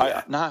out of here.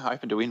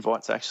 Open to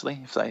invites,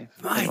 actually, if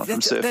anyone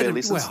from Surf Air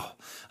listens. Well,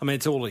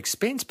 it's all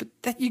expense, but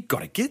you've got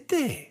to get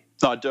there.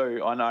 I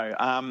do, I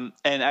know.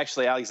 And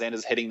actually,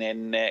 Alexander's heading there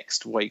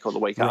next week or the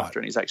week after,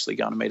 and he's actually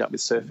going to meet up with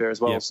Surf Air as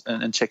well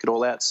and check it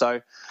all out. So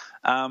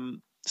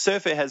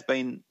Surf Air has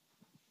been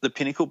the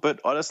pinnacle, but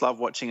I just love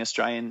watching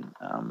Australian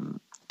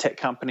tech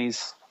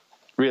companies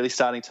really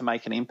starting to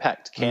make an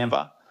impact.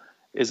 Canva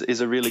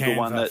is a really good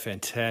one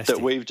that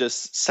we've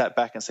just sat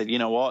back and said, you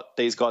know what,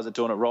 these guys are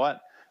doing it right.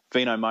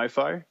 Vino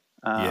Mofo,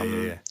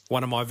 Yeah.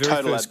 One of my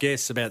very first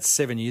guests about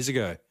 7 years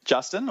ago.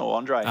 Justin or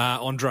Andre?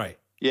 Andre.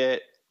 Yeah,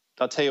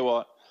 I'll tell you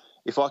what,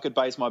 if I could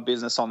base my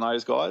business on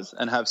those guys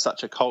and have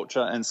such a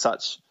culture and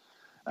such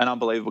an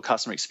unbelievable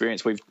customer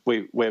experience, we're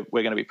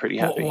going to be pretty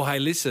happy. Well, hey,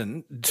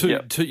 listen,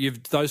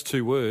 you've those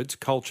two words,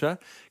 culture,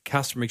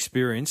 customer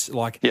experience,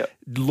 look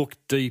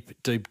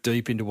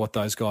deep into what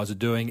those guys are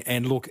doing.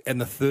 And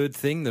the third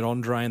thing that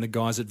Andre and the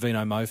guys at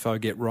Vino Mofo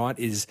get right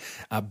is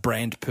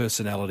brand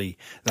personality.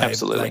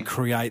 Absolutely. They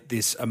create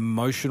this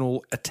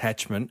emotional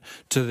attachment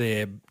to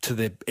their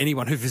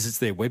anyone who visits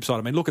their website.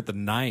 I mean, look at the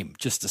name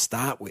just to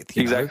start with.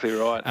 Exactly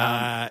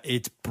right.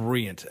 It's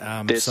brilliant.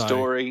 Their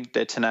story,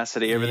 their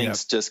tenacity,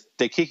 everything's just,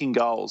 they're kicking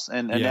goals.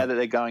 And now that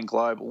they're going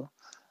global,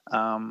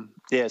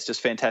 it's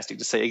just fantastic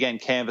to see. Again,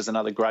 Canva's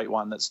another great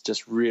one that's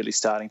just really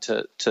starting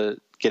to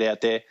get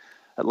out there.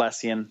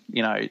 Atlassian,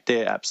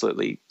 they're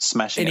absolutely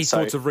smashing Any it.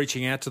 thoughts of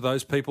reaching out to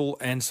those people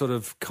and sort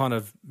of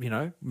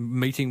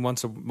meeting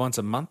once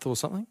a month or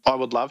something? I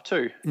would love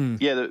to.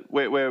 Yeah,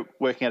 we're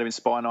working out of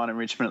Inspire 9 in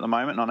Richmond at the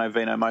moment, and I know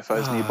Vino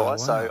Mofo's nearby, wow.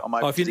 so I'm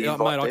open to the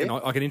invite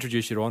there. I can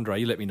introduce you to Andre.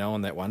 You let me know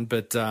on that one.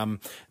 But a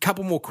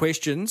couple more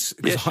questions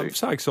because I'm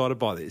so excited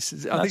by this.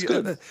 That's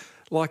good.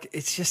 I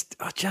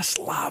just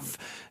love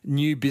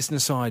new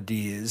business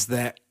ideas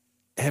that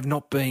have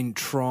not been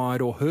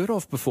tried or heard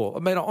of before. I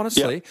mean,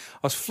 honestly, I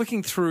was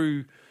flicking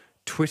through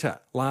Twitter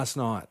last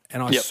night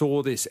and I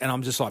saw this and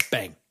I'm just like,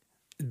 bang,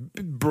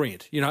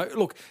 brilliant.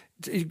 Look,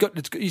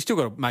 you still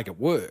got to make it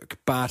work,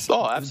 but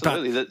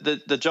absolutely.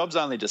 The job's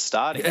only just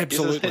starting.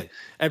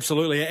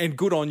 Absolutely, and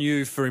good on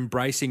you for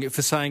embracing it,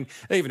 for saying,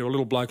 even to a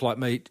little bloke like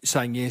me,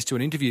 saying yes to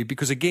an interview,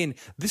 because again,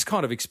 this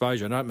kind of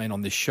exposure, I don't mean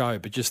on this show,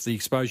 but just the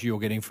exposure you're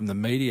getting from the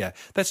media,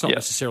 that's not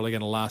necessarily going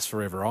to last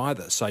forever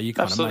either. So you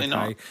kind of make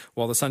hay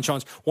while the sun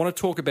shines. Want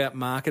to talk about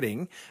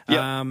marketing?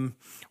 Want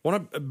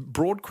a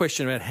broad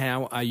question about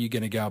how are you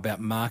going to go about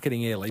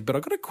marketing, Airly? But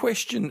I've got a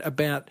question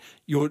about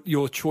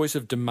your choice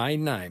of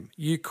domain name.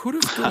 You could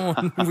have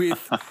gone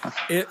with,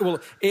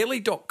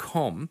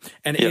 airly.com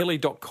and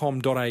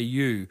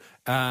airly.com.au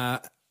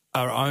are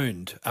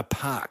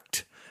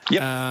parked.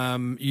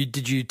 Yep.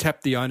 Did you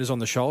tap the owners on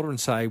the shoulder and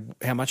say,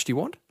 how much do you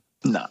want?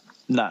 No.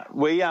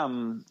 We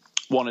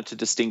wanted to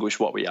distinguish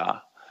what we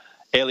are.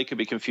 Airlie could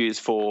be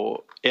confused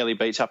for Airlie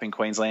Beach up in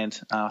Queensland.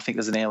 I think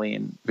there's an Airlie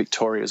in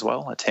Victoria as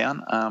well, a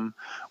town.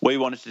 We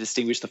wanted to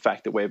distinguish the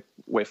fact that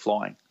we're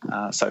flying.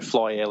 So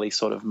Fly Airlie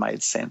sort of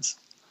made sense.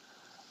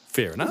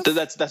 Fair enough.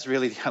 That's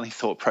really the only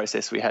thought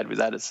process we had with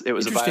that. It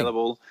was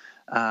available.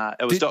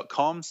 It was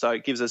 .com, so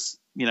it gives us,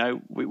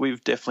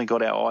 we've definitely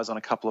got our eyes on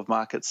a couple of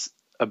markets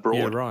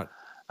abroad. Yeah,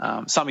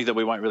 right. Something that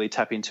we won't really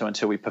tap into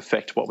until we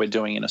perfect what we're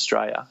doing in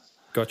Australia.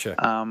 Gotcha.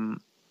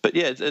 But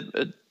yeah,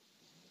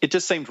 it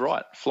just seemed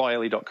right.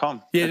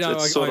 Flyairly.com. Yeah,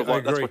 it's sort of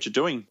like that's what you're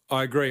doing.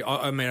 I agree.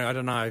 I mean, I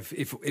don't know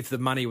if the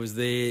money was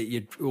there,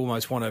 you'd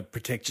almost want to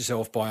protect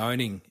yourself by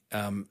owning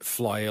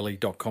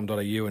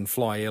flyairly.com.au and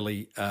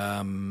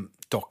flyairly.com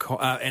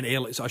and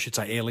Airly, I should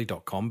say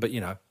airly.com, but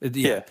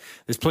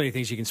there's plenty of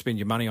things you can spend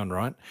your money on,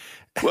 right?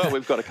 Well,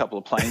 we've got a couple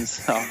of planes.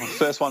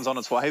 First one's on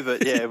its way,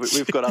 but yeah,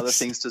 we've got other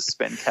things to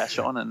spend cash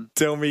on. And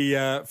tell me,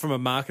 from a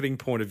marketing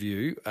point of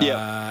view,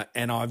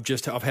 and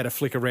I've had a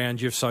flick around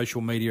your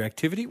social media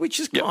activity, which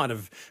is kind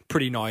of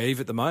pretty naive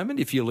at the moment.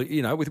 If you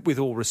with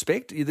all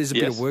respect, there's a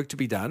bit of work to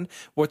be done.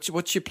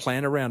 What's your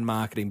plan around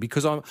marketing?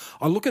 Because I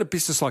look at a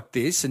business like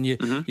this, and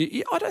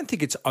I don't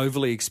think it's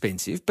overly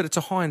expensive, but it's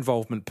a high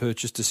involvement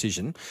purchase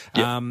decision.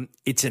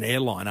 It's an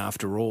airline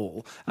after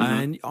all,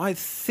 and I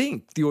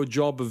think your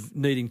job of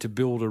needing to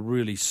build a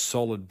really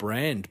solid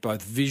brand,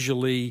 both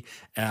visually,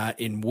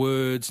 in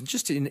words, and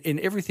just in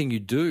everything you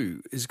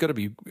do, is got to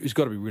be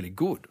really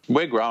good.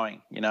 We're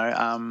growing.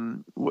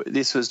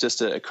 This was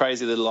just a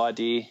crazy little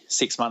idea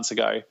 6 months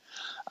ago.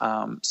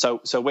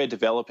 So we're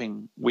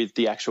developing with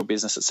the actual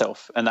business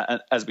itself, and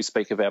as we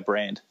speak of our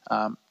brand,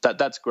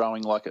 that's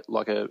growing like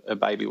a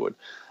baby would.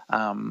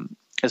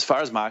 As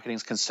far as marketing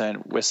is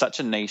concerned, we're such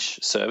a niche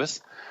service.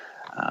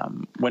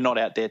 We're not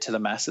out there to the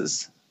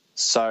masses.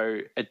 So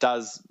it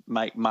does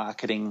make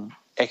marketing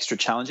extra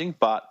challenging,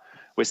 but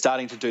we're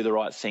starting to do the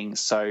right things.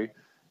 So,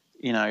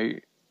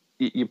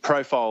 you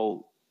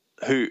profile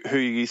who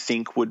you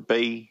think would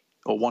be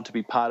or want to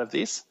be part of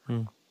this.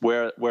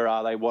 Where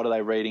are they? What are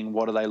they reading?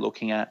 What are they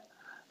looking at?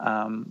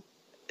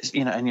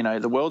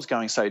 The world's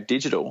going so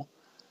digital.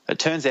 It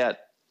turns out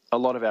a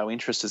lot of our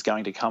interest is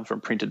going to come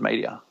from printed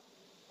media.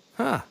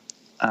 Huh.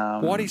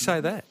 Why do you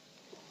say that?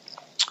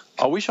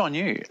 I wish I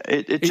knew.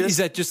 Is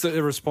that just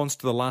a response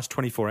to the last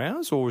 24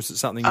 hours, or is it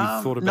something you've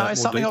thought about more No,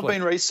 something deeply? I've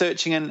been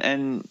researching,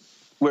 and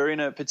we're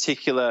in a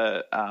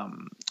particular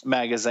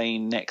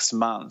magazine next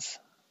month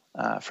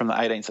from the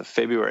 18th of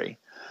February.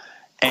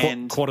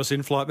 And Qantas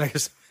In-Flight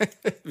magazine.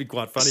 It'd be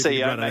quite funny. CEO if you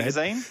could run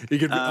magazine. An ad. You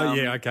could,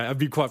 okay. It'd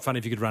be quite funny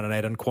if you could run an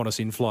ad on Qantas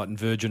In-Flight and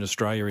Virgin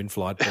Australia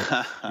In-Flight.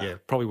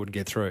 But probably wouldn't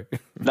get through.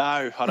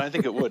 No, I don't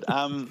think it would.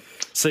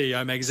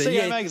 CEO magazine.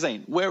 CEO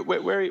magazine. Where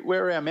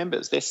are our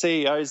members? They're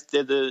CEOs.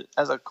 They're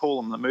as I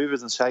call them, the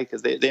movers and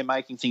shakers. They're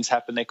making things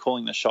happen. They're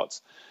calling the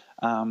shots.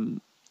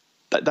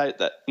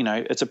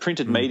 it's a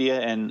printed media,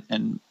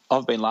 and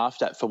I've been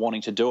laughed at for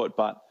wanting to do it,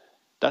 but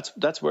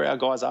that's where our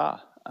guys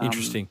are.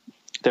 Interesting.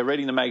 They're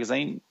reading the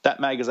magazine. That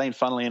magazine,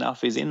 funnily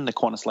enough, is in the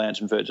Qantas Lounge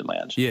and Virgin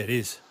Lounge. Yeah, it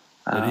is.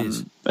 It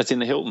is. It's in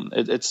the Hilton.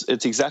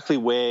 It's exactly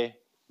where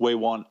we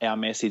want our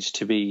message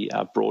to be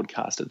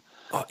broadcasted.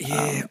 Oh,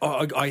 yeah,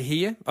 I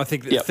hear. I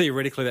think that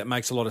theoretically that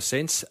makes a lot of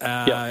sense.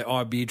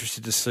 I'd be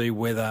interested to see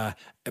whether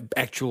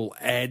actual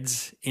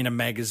ads in a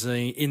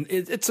magazine,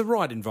 it's the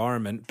right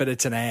environment, but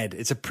it's an ad.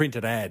 It's a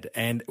printed ad.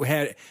 And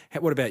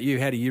what about you?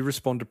 How do you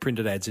respond to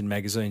printed ads in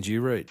magazines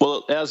you read?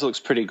 Well, ours looks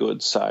pretty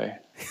good, so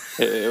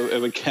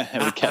it would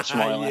catch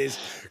my eye.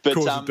 Yes, of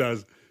course it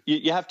does.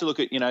 You have to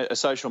look at, a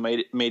social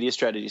media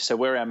strategy. So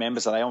where are our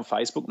members? Are they on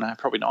Facebook? No,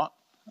 probably not.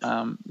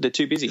 They're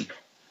too busy.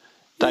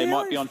 They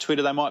might be on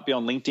Twitter. They might be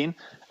on LinkedIn.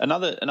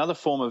 Another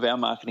form of our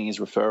marketing is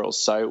referrals.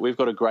 So we've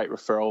got a great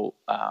referral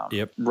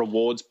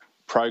rewards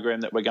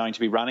program that we're going to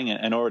be running,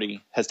 and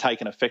already has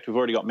taken effect. We've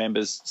already got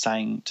members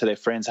saying to their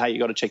friends, "Hey, you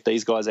got to check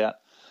these guys out."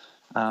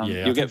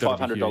 You'll get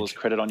 $500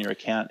 credit on your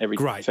account for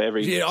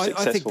every successful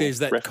I think there's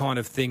that referral. kind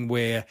of thing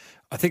where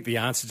I think the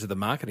answer to the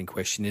marketing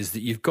question is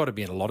that you've got to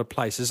be in a lot of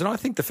places, and I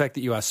think the fact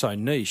that you are so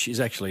niche is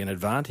actually an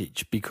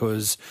advantage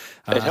because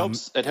it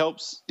helps. It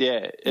helps.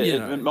 Yeah,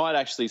 it might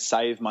actually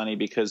save money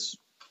because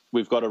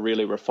we've got to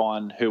really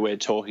refine who we're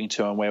talking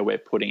to and where we're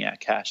putting our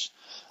cash.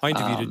 I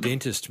interviewed a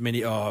dentist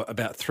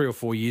about 3 or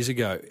 4 years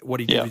ago.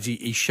 What he did is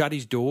he shut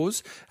his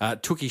doors,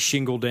 took his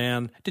shingle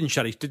down,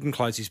 didn't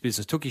close his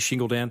business, took his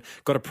shingle down,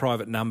 got a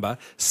private number,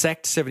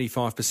 sacked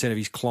 75% of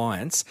his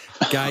clients,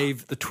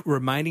 gave the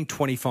remaining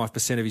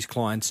 25% of his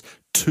clients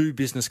 2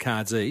 business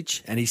cards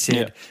each, and he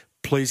said,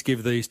 please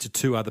give these to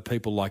 2 other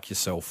people like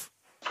yourself.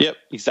 Yep,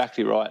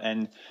 exactly right.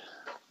 And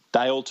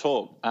they all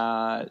talk.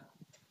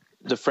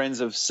 The friends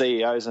of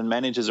CEOs and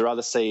managers or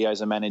other CEOs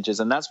and managers,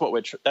 and that's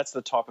what that's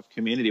the type of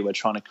community we're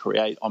trying to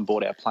create on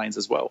board our planes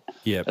as well.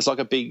 Yeah, it's like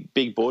a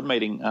big board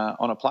meeting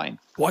on a plane.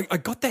 Well, I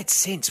got that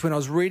sense when I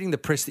was reading the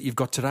press that you've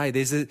got today.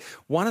 There's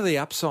one of the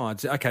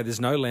upsides. Okay, there's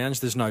no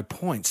lounge, there's no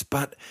points,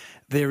 but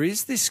there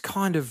is this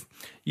kind of,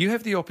 you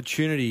have the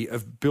opportunity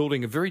of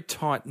building a very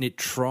tight-knit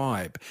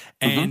tribe,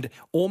 and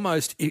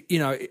almost,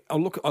 I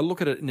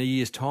look at it in a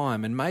year's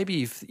time, and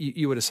maybe if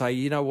you were to say,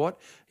 you know what,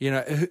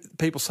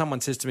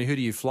 someone says to me, who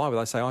do you fly with?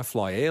 I say, I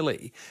fly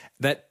Airly.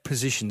 That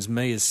positions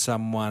me as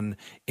someone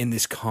in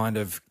this kind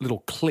of little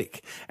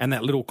clique, and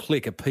that little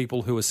clique are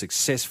people who are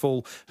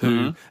successful,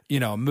 who,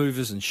 are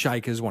movers and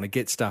shakers, want to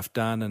get stuff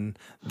done, and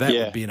that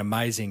would be an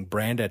amazing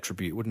brand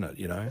attribute, wouldn't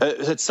it,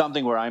 It's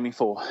something we're aiming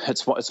for.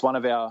 It's one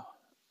of our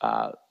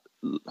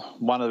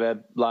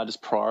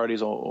largest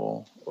priorities,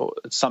 or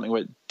it's something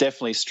we're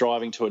definitely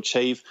striving to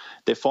achieve.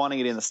 They're finding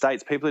it in the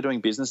States. People are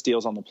doing business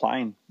deals on the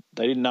plane.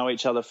 They didn't know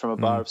each other from a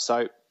bar of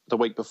soap the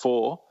week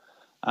before,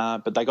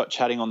 but they got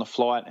chatting on the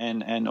flight,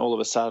 and all of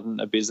a sudden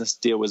a business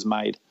deal was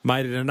made.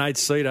 Made it an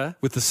 8-seater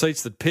with the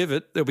seats that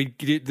pivot. There'll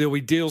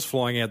be deals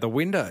flying out the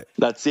window.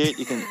 That's it.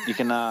 You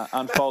can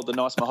unfold the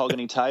nice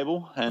mahogany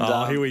table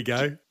and here we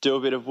go. Do a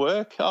bit of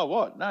work. Oh,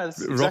 what? No,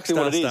 that's exactly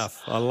what it is.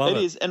 Stuff. I love it.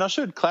 It is, and I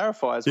should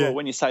clarify as well.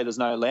 When you say there's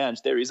no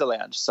lounge, there is a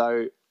lounge.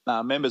 So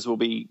members will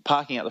be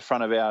parking at the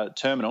front of our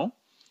terminal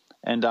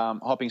and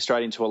hopping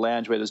straight into a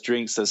lounge where there's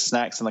drinks, there's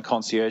snacks, and the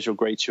concierge will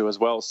greet you as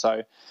well.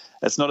 So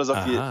it's not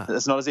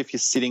as if you're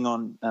sitting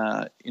on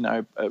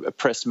a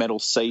pressed metal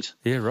seat.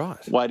 Yeah, right.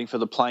 Waiting for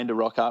the plane to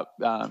rock up.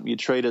 You're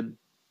treated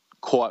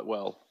quite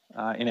well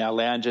in our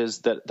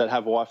lounges that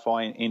have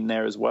Wi-Fi in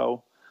there as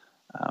well.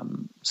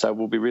 So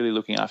we'll be really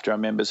looking after our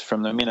members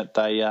from the minute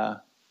they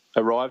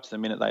arrive to the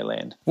minute they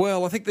land.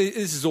 Well, I think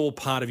this is all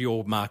part of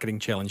your marketing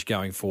challenge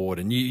going forward,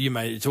 and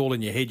it's all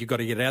in your head. You've got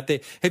to get it out there.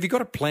 Have you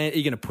got a plan? Are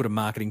you going to put a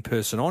marketing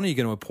person on? Are you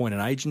going to appoint an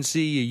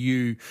agency? Are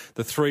you,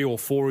 the 3 or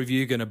 4 of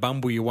you, going to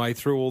bumble your way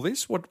through all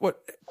this? What? Well,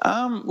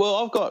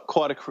 I've got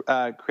quite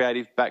a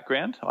creative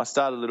background. I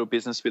started a little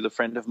business with a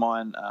friend of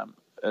mine,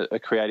 a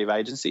creative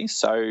agency.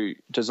 So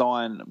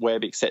design,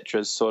 web,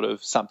 etc. is sort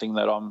of something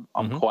that I'm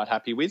quite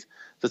happy with.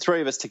 The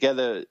 3 of us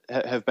together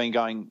have been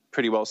going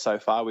pretty well so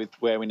far with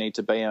where we need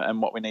to be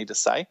and what we need to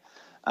say.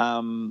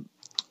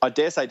 I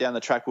dare say down the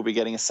track we'll be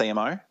getting a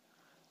CMO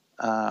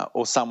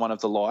or someone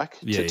of the like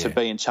to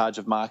be in charge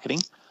of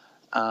marketing.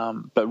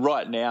 But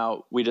right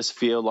now we just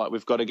feel like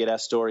we've got to get our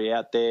story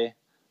out there.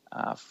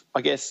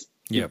 I guess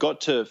you've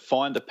got to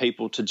find the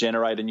people to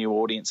generate a new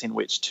audience in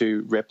which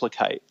to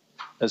replicate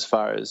as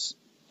far as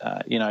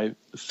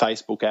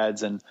Facebook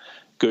ads and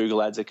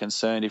Google ads are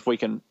concerned. If we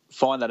can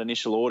find that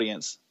initial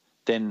audience,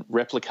 then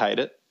replicate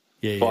it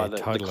by the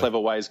clever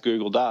ways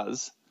Google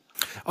does,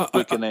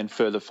 we can then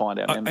further find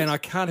our members. And I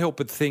can't help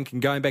but think,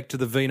 and going back to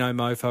the Vino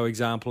Mofo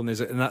example, and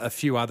there's a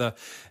few other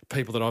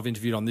people that I've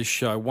interviewed on this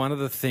show, one of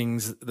the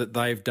things that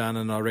they've done,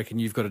 and I reckon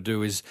you've got to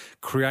do, is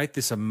create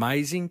this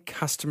amazing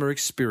customer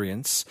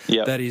experience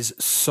that is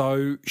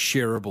so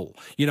shareable.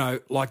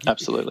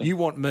 Absolutely. You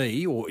want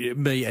me, or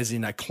me as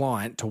in a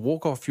client, to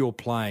walk off your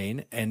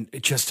plane and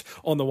just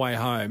on the way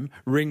home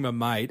ring my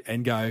mate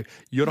and go,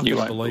 you're not going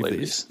to believe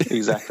this.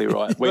 Exactly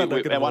right.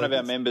 One of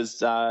our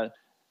members...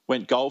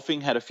 went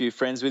golfing, had a few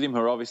friends with him who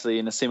are obviously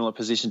in a similar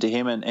position to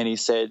him, and he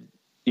said,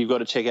 you've got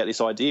to check out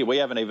this idea. We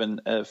haven't even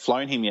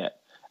flown him yet,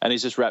 and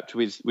he's just wrapped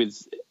with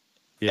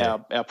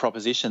our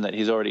proposition that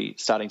he's already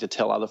starting to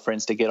tell other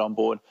friends to get on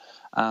board.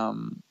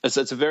 It's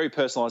a very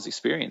personalised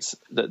experience.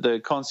 The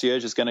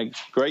concierge is going to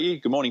greet you.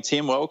 Good morning,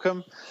 Tim.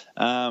 Welcome.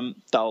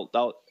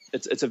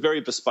 It's a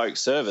very bespoke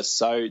service,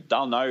 so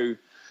they'll know.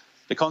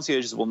 The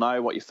concierges will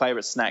know what your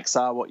favourite snacks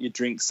are, what your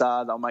drinks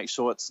are. They'll make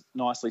sure it's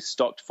nicely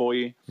stocked for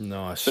you.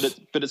 Nice.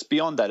 But it's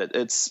beyond that.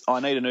 It's I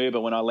need an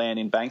Uber when I land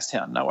in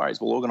Bankstown. No worries,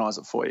 we'll organise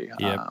it for you.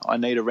 Yep. I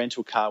need a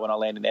rental car when I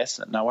land in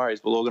Essendon. No worries,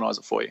 we'll organise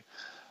it for you.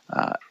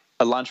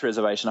 A lunch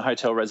reservation, a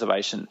hotel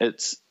reservation.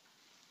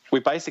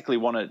 We basically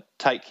want to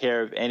take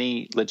care of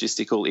any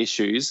logistical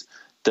issues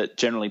that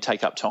generally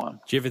take up time.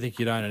 Do you ever think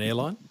you'd own an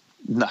airline?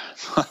 No,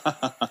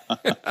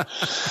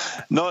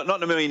 not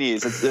in a million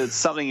years. It's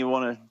something you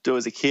want to do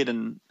as a kid,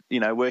 and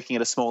working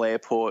at a small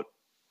airport.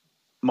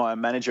 My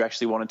manager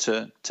actually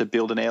wanted to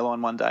build an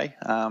airline one day,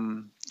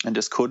 and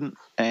just couldn't.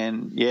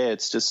 And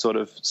it's just sort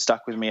of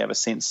stuck with me ever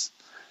since.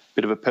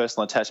 Bit of a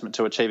personal attachment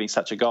to achieving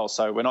such a goal.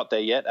 So we're not there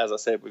yet. As I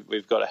said,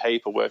 we've got a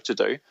heap of work to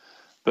do,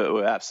 but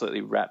we're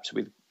absolutely wrapped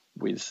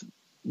with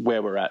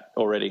where we're at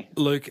already.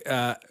 Luke,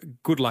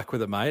 good luck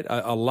with it, mate.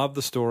 I love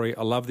the story.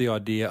 I love the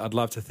idea. I'd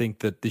love to think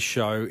that this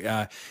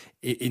show,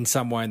 in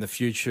some way in the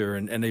future,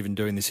 and even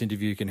doing this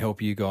interview, can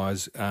help you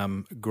guys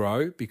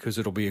grow, because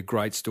it'll be a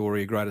great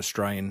story, a great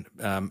Australian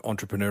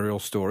entrepreneurial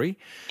story,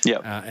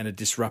 and a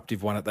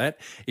disruptive one at that.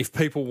 If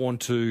people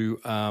want to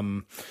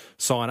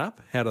sign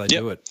up, how do they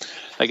do it?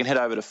 They can head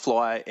over to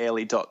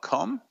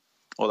flyairly.com,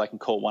 or they can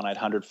call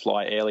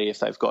 1-800-FLY-AIRLY if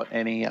they've got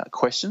any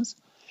questions.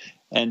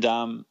 And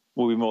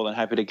we'll be more than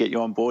happy to get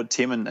you on board,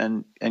 Tim,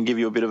 and give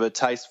you a bit of a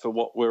taste for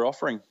what we're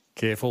offering.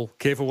 Careful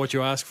what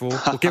you ask for.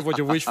 Well, careful what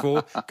you wish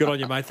for. Good on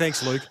you, mate.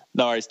 Thanks, Luke.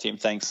 No worries, Tim.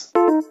 Thanks.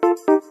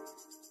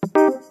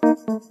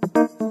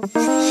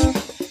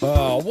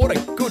 Oh, what a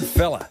good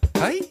fella,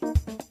 hey?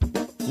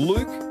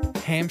 Luke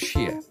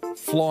Hampshire,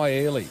 Fly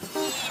Early.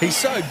 He's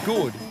so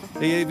good,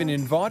 he even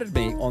invited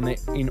me on their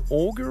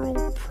inaugural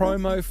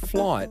promo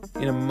flight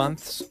in a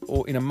month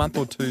or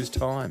two's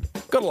time.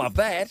 Gotta love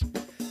that.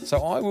 So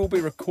I will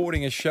be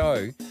recording a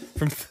show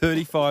from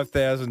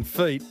 35,000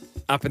 feet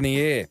up in the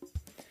air.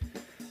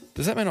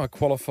 Does that mean I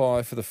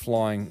qualify for the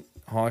Flying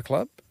High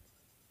Club?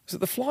 Is it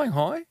the Flying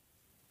High?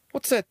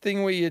 What's that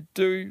thing where you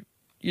do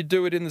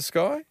it in the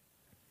sky?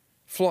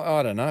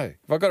 I don't know.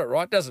 If I got it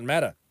right, doesn't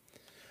matter.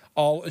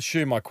 I'll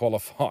assume I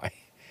qualify.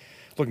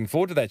 Looking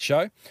forward to that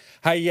show.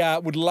 Hey,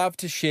 would love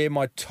to share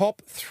my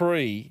top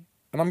 3,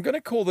 and I'm going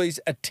to call these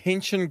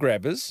attention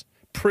grabbers,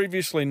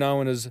 previously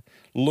known as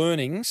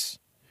learnings,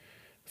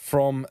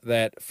 from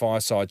that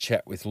fireside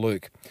chat with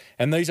Luke.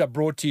 And these are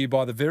brought to you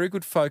by the very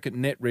good folk at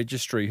Net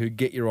Registry, who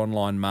get your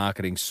online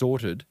marketing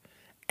sorted,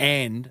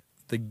 and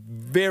the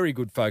very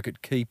good folk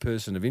at Key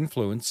Person of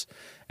Influence,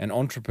 an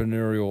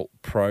entrepreneurial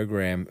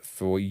program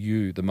for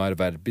you, the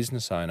motivated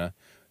business owner,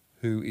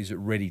 who is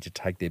ready to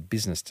take their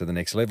business to the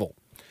next level.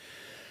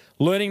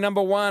 Learning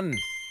number 1.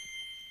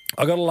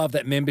 I got to love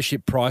that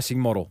membership pricing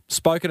model.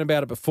 Spoken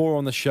about it before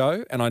on the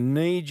show, and I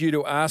need you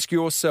to ask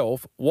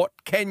yourself, what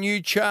can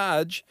you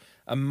charge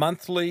a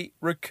monthly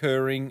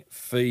recurring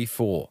fee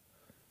for?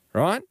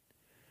 Right?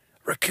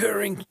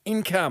 Recurring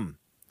income.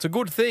 It's a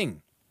good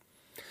thing.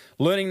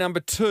 Learning number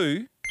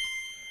 2,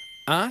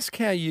 ask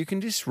how you can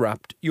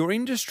disrupt your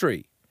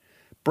industry.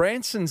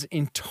 Branson's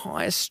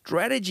entire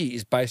strategy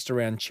is based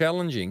around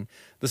challenging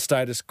the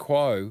status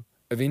quo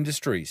of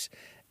industries.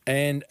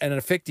 And an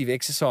effective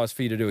exercise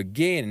for you to do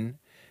again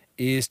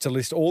is to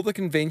list all the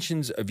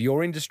conventions of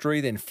your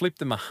industry, then flip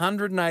them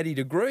 180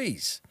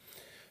 degrees.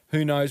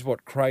 Who knows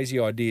what crazy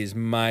ideas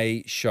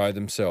may show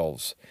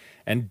themselves.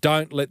 And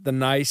don't let the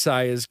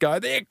naysayers go,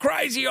 they're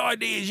crazy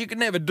ideas, you can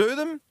never do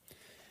them.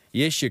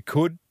 Yes, you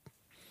could.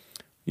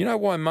 You know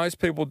why most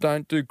people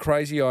don't do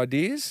crazy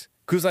ideas?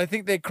 Because they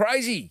think they're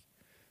crazy.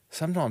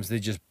 Sometimes they're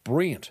just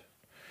brilliant.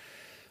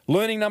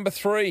 Learning number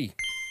 3.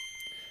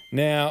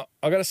 Now,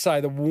 I got to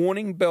say, the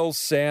warning bells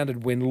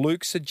sounded when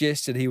Luke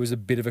suggested he was a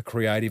bit of a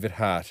creative at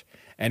heart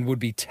and would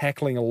be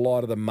tackling a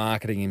lot of the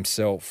marketing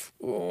himself.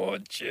 Oh,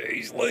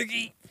 jeez,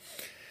 Lukey.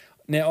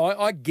 Now,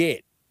 I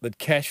get that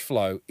cash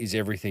flow is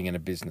everything in a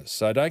business,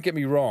 so don't get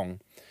me wrong,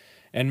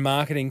 and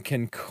marketing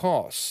can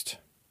cost,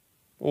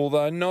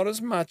 although not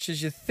as much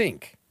as you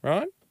think,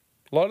 right?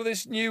 A lot of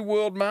this new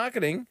world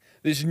marketing,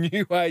 this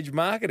new age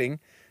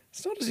marketing,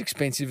 it's not as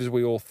expensive as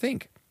we all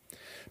think.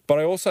 But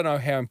I also know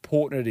how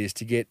important it is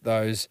to get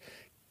those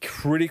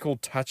critical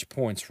touch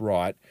points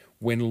right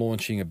when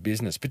launching a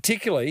business,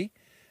 particularly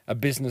a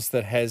business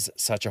that has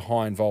such a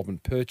high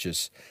involvement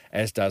purchase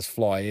as does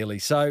Fly Early.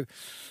 So,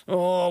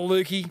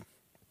 Lukey,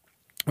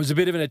 it was a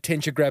bit of an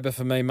attention grabber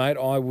for me, mate.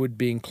 I would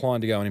be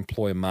inclined to go and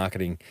employ a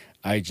marketing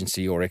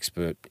agency or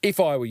expert. If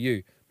I were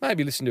you,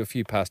 maybe listen to a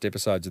few past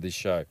episodes of this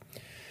show.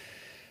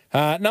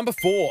 Number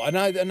 4, I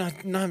know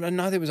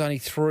there was only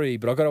 3,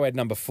 but I've got to add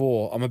number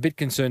 4. I'm a bit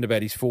concerned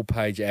about his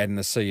full-page ad in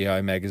the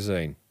CEO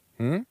magazine.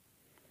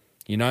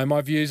 You know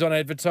my views on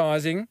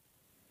advertising.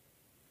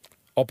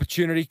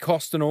 opportunity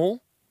cost and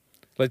all.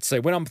 Let's see.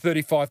 When I'm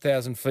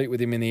 35,000 feet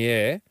with him in the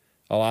air,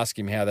 I'll ask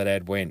him how that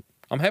ad went.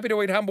 I'm happy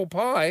to eat humble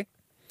pie.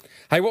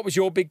 Hey, what was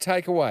your big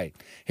takeaway?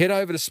 Head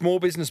over to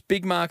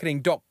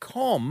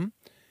smallbusinessbigmarketing.com.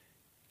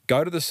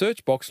 Go to the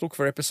search box, look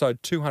for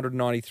episode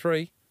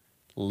 293.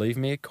 Leave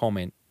me a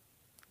comment.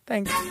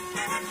 Thanks.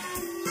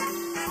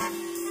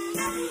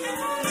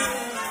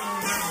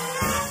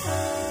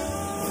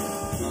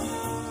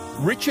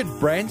 Richard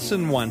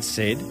Branson once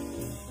said,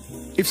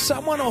 if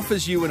someone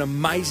offers you an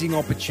amazing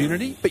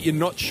opportunity, but you're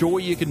not sure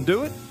you can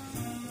do it,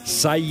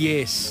 say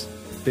yes,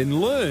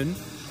 then learn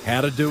how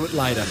to do it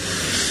later.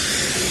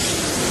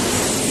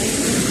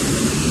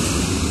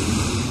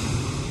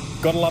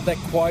 Gotta love that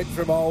quote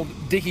from old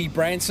Dickie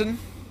Branson.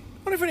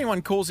 I wonder if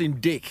anyone calls him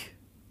Dick.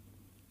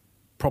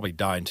 Probably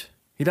don't.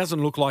 He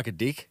doesn't look like a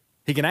dick.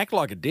 He can act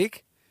like a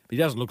dick, but he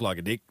doesn't look like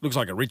a dick. Looks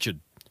like a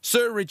Richard.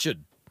 Sir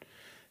Richard.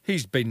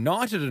 He's been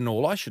knighted and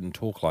all. I shouldn't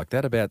talk like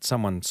that about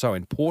someone so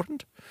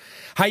important.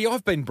 Hey,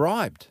 I've been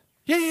bribed.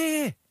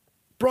 Yeah.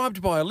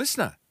 Bribed by a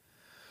listener.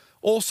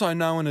 Also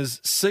known as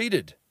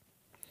seeded.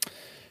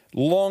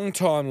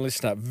 Long-time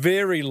listener,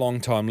 very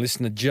long-time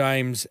listener,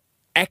 James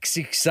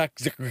Axisa,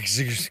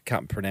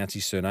 can't pronounce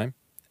his surname.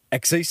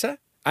 Axisa?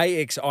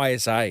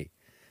 A-X-I-S-A.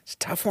 It's a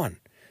tough one.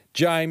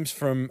 James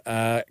from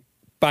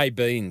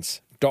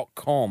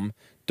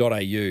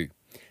baybeans.com.au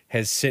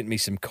has sent me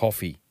some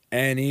coffee,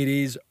 and it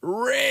is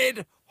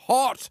red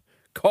hot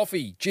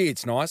coffee. Gee,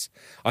 it's nice.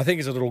 I think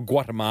it's a little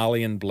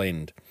Guatemalan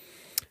blend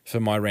for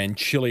my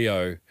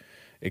Ranchilio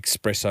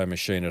espresso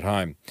machine at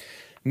home.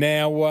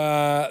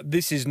 Now,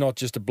 this is not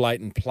just a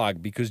blatant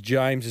plug because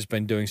James has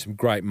been doing some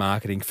great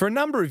marketing for a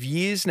number of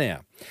years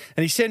now.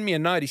 And he sent me a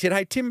note. He said,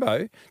 hey,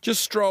 Timbo,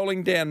 just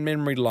strolling down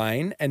memory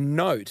lane and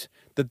note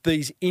that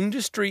these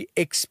industry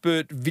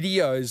expert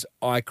videos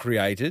I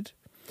created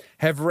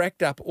have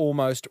racked up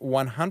almost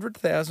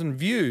 100,000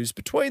 views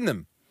between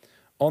them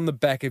on the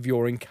back of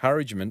your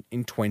encouragement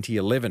in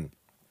 2011.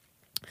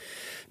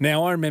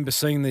 Now, I remember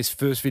seeing this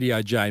first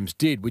video James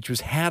did, which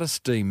was how to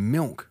steam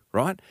milk,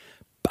 right?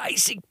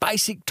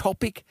 Basic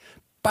topic,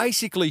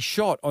 basically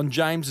shot on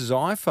James's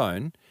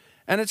iPhone,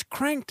 and it's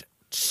cranked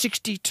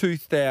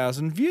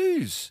 62,000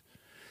 views.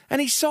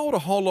 And he sold a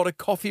whole lot of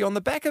coffee on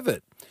the back of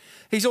it.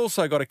 He's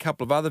also got a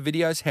couple of other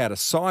videos, how to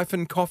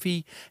siphon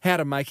coffee, how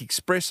to make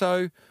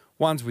espresso,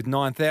 one's with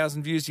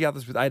 9,000 views, the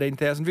other's with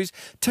 18,000 views.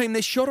 Team,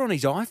 they're shot on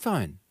his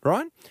iPhone,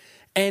 right?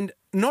 And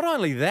not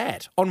only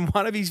that, on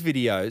one of his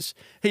videos,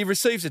 he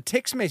receives a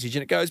text message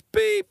and it goes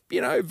beep,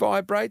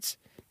 vibrates,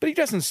 but he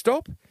doesn't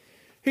stop.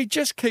 He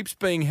just keeps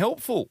being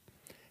helpful.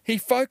 He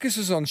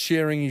focuses on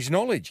sharing his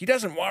knowledge. He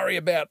doesn't worry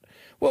about,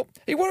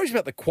 he worries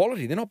about the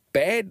quality. They're not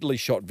badly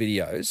shot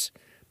videos,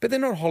 but they're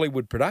not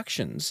Hollywood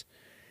productions.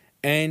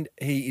 And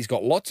he's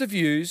got lots of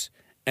views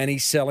and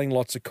he's selling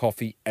lots of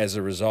coffee as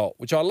a result,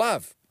 which I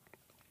love.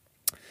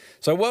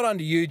 So well done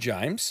to you,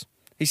 James.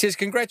 He says,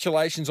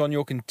 congratulations on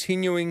your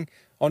continuing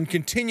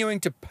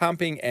to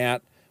pumping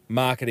out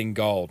marketing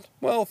gold.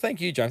 Well, thank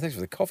you, James. Thanks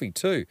for the coffee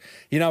too.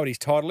 You know what his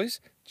title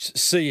is?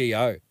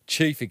 CEO,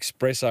 Chief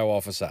Espresso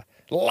Officer.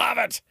 Love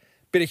it.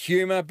 Bit of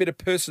humour, bit of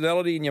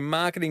personality in your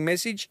marketing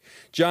message.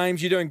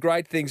 James, you're doing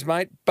great things,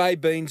 mate.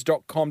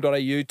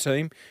 baybeans.com.au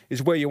team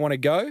is where you want to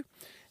go.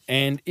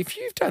 And if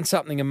you've done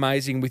something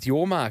amazing with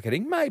your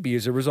marketing, maybe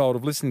as a result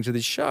of listening to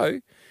this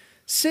show,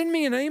 send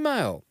me an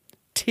email,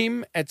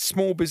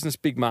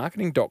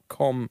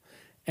 tim@smallbusinessbigmarketing.com,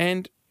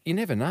 and you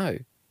never know,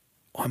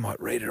 I might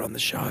read it on the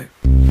show.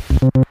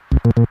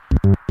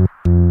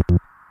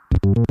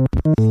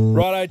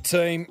 Righto,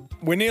 team.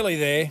 We're nearly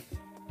there.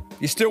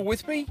 You still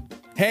with me?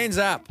 Hands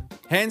up.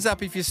 Hands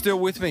up if you're still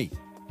with me.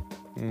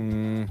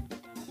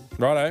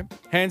 Righto.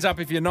 Hands up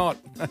if you're not.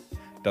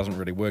 Doesn't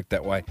really work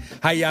that way.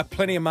 Hey,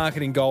 plenty of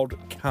marketing gold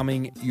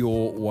coming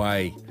your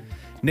way.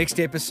 Next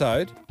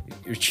episode,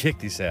 check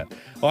this out.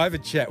 I have a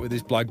chat with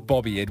this bloke,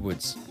 Bobby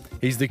Edwards.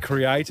 He's the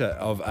creator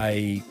of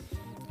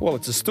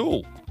it's a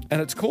stool,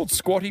 and it's called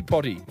Squatty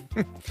Potty.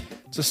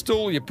 It's a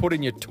stool you put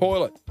in your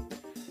toilet.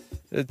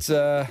 It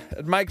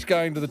makes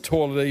going to the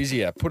toilet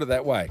easier, put it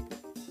that way.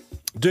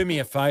 Do me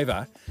a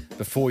favour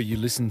before you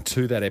listen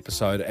to that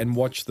episode and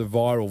watch the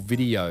viral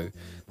video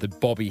that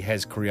Bobby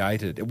has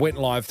created. It went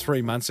live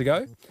 3 months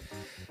ago.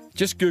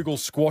 Just Google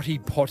Squatty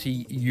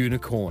Potty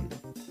Unicorn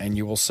and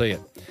you will see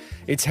it.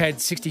 It's had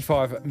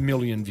 65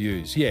 million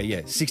views.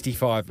 Yeah,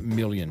 65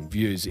 million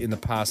views in the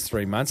past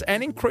 3 months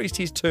and increased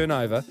his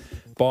turnover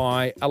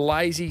by a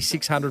lazy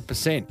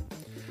 600%.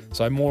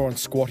 So more on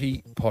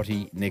Squatty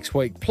Potty next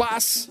week.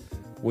 Plus,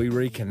 we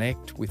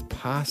reconnect with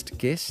past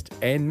guest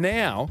and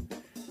now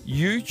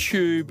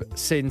YouTube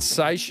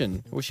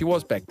sensation, well, she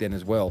was back then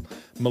as well,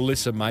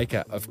 Melissa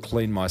Maker of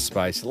Clean My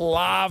Space.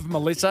 Love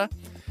Melissa.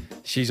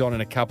 She's on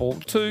in a couple,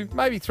 2,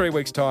 maybe 3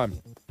 weeks' time.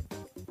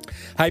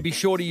 Hey, be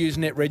sure to use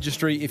Net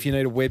Registry if you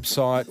need a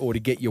website or to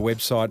get your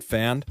website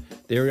found.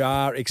 There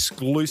are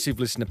exclusive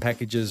listener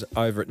packages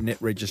over at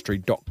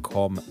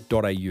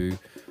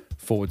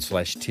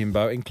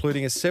netregistry.com.au/Timbo,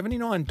 including a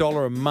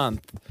 $79 a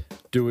month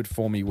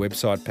do-it-for-me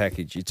website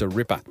package. It's a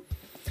ripper.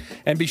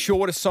 And be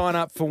sure to sign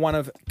up for one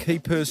of Key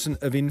Person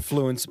of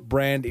Influence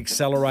Brand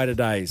Accelerator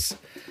Days.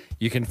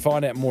 You can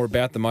find out more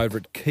about them over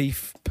at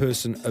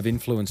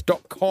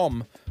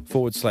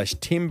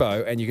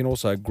keypersonofinfluence.com/Timbo, and you can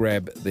also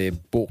grab their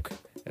book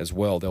as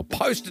well. They'll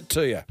post it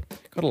to you.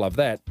 Gotta love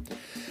that.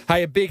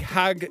 Hey, a big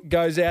hug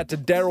goes out to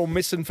Daryl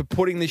Misson for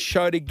putting this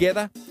show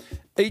together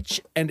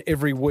each and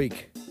every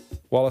week.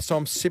 Whilst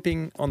I'm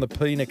sipping on the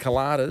pina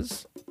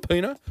coladas,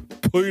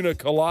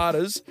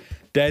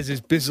 Daz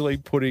is busily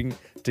putting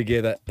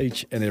together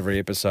each and every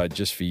episode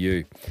just for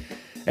you.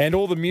 And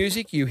all the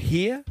music you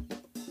hear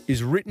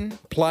is written,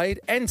 played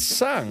and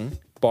sung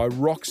by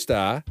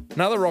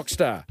another rock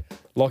star,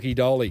 Lockie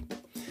Doley.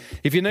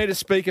 If you need a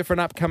speaker for an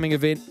upcoming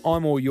event,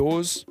 I'm all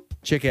yours.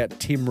 Check out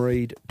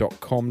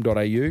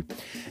timreed.com.au.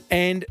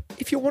 And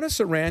if you want to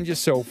surround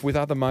yourself with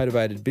other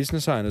motivated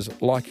business owners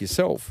like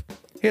yourself,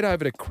 head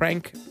over to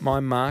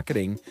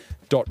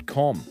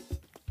crankmymarketing.com.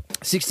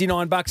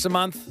 $69 a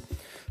month,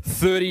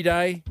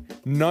 30-day,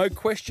 no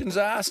questions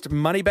asked,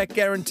 money-back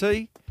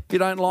guarantee if you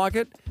don't like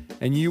it,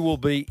 and you will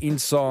be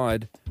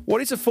inside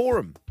what is a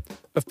forum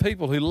of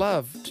people who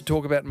love to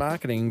talk about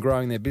marketing and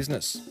growing their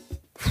business.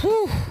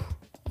 Whew,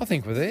 I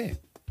think we're there.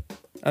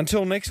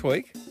 Until next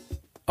week,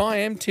 I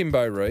am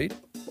Timbo Reid,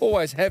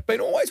 always have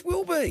been, always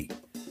will be.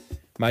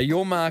 May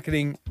your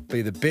marketing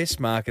be the best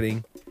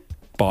marketing.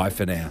 Bye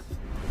for now.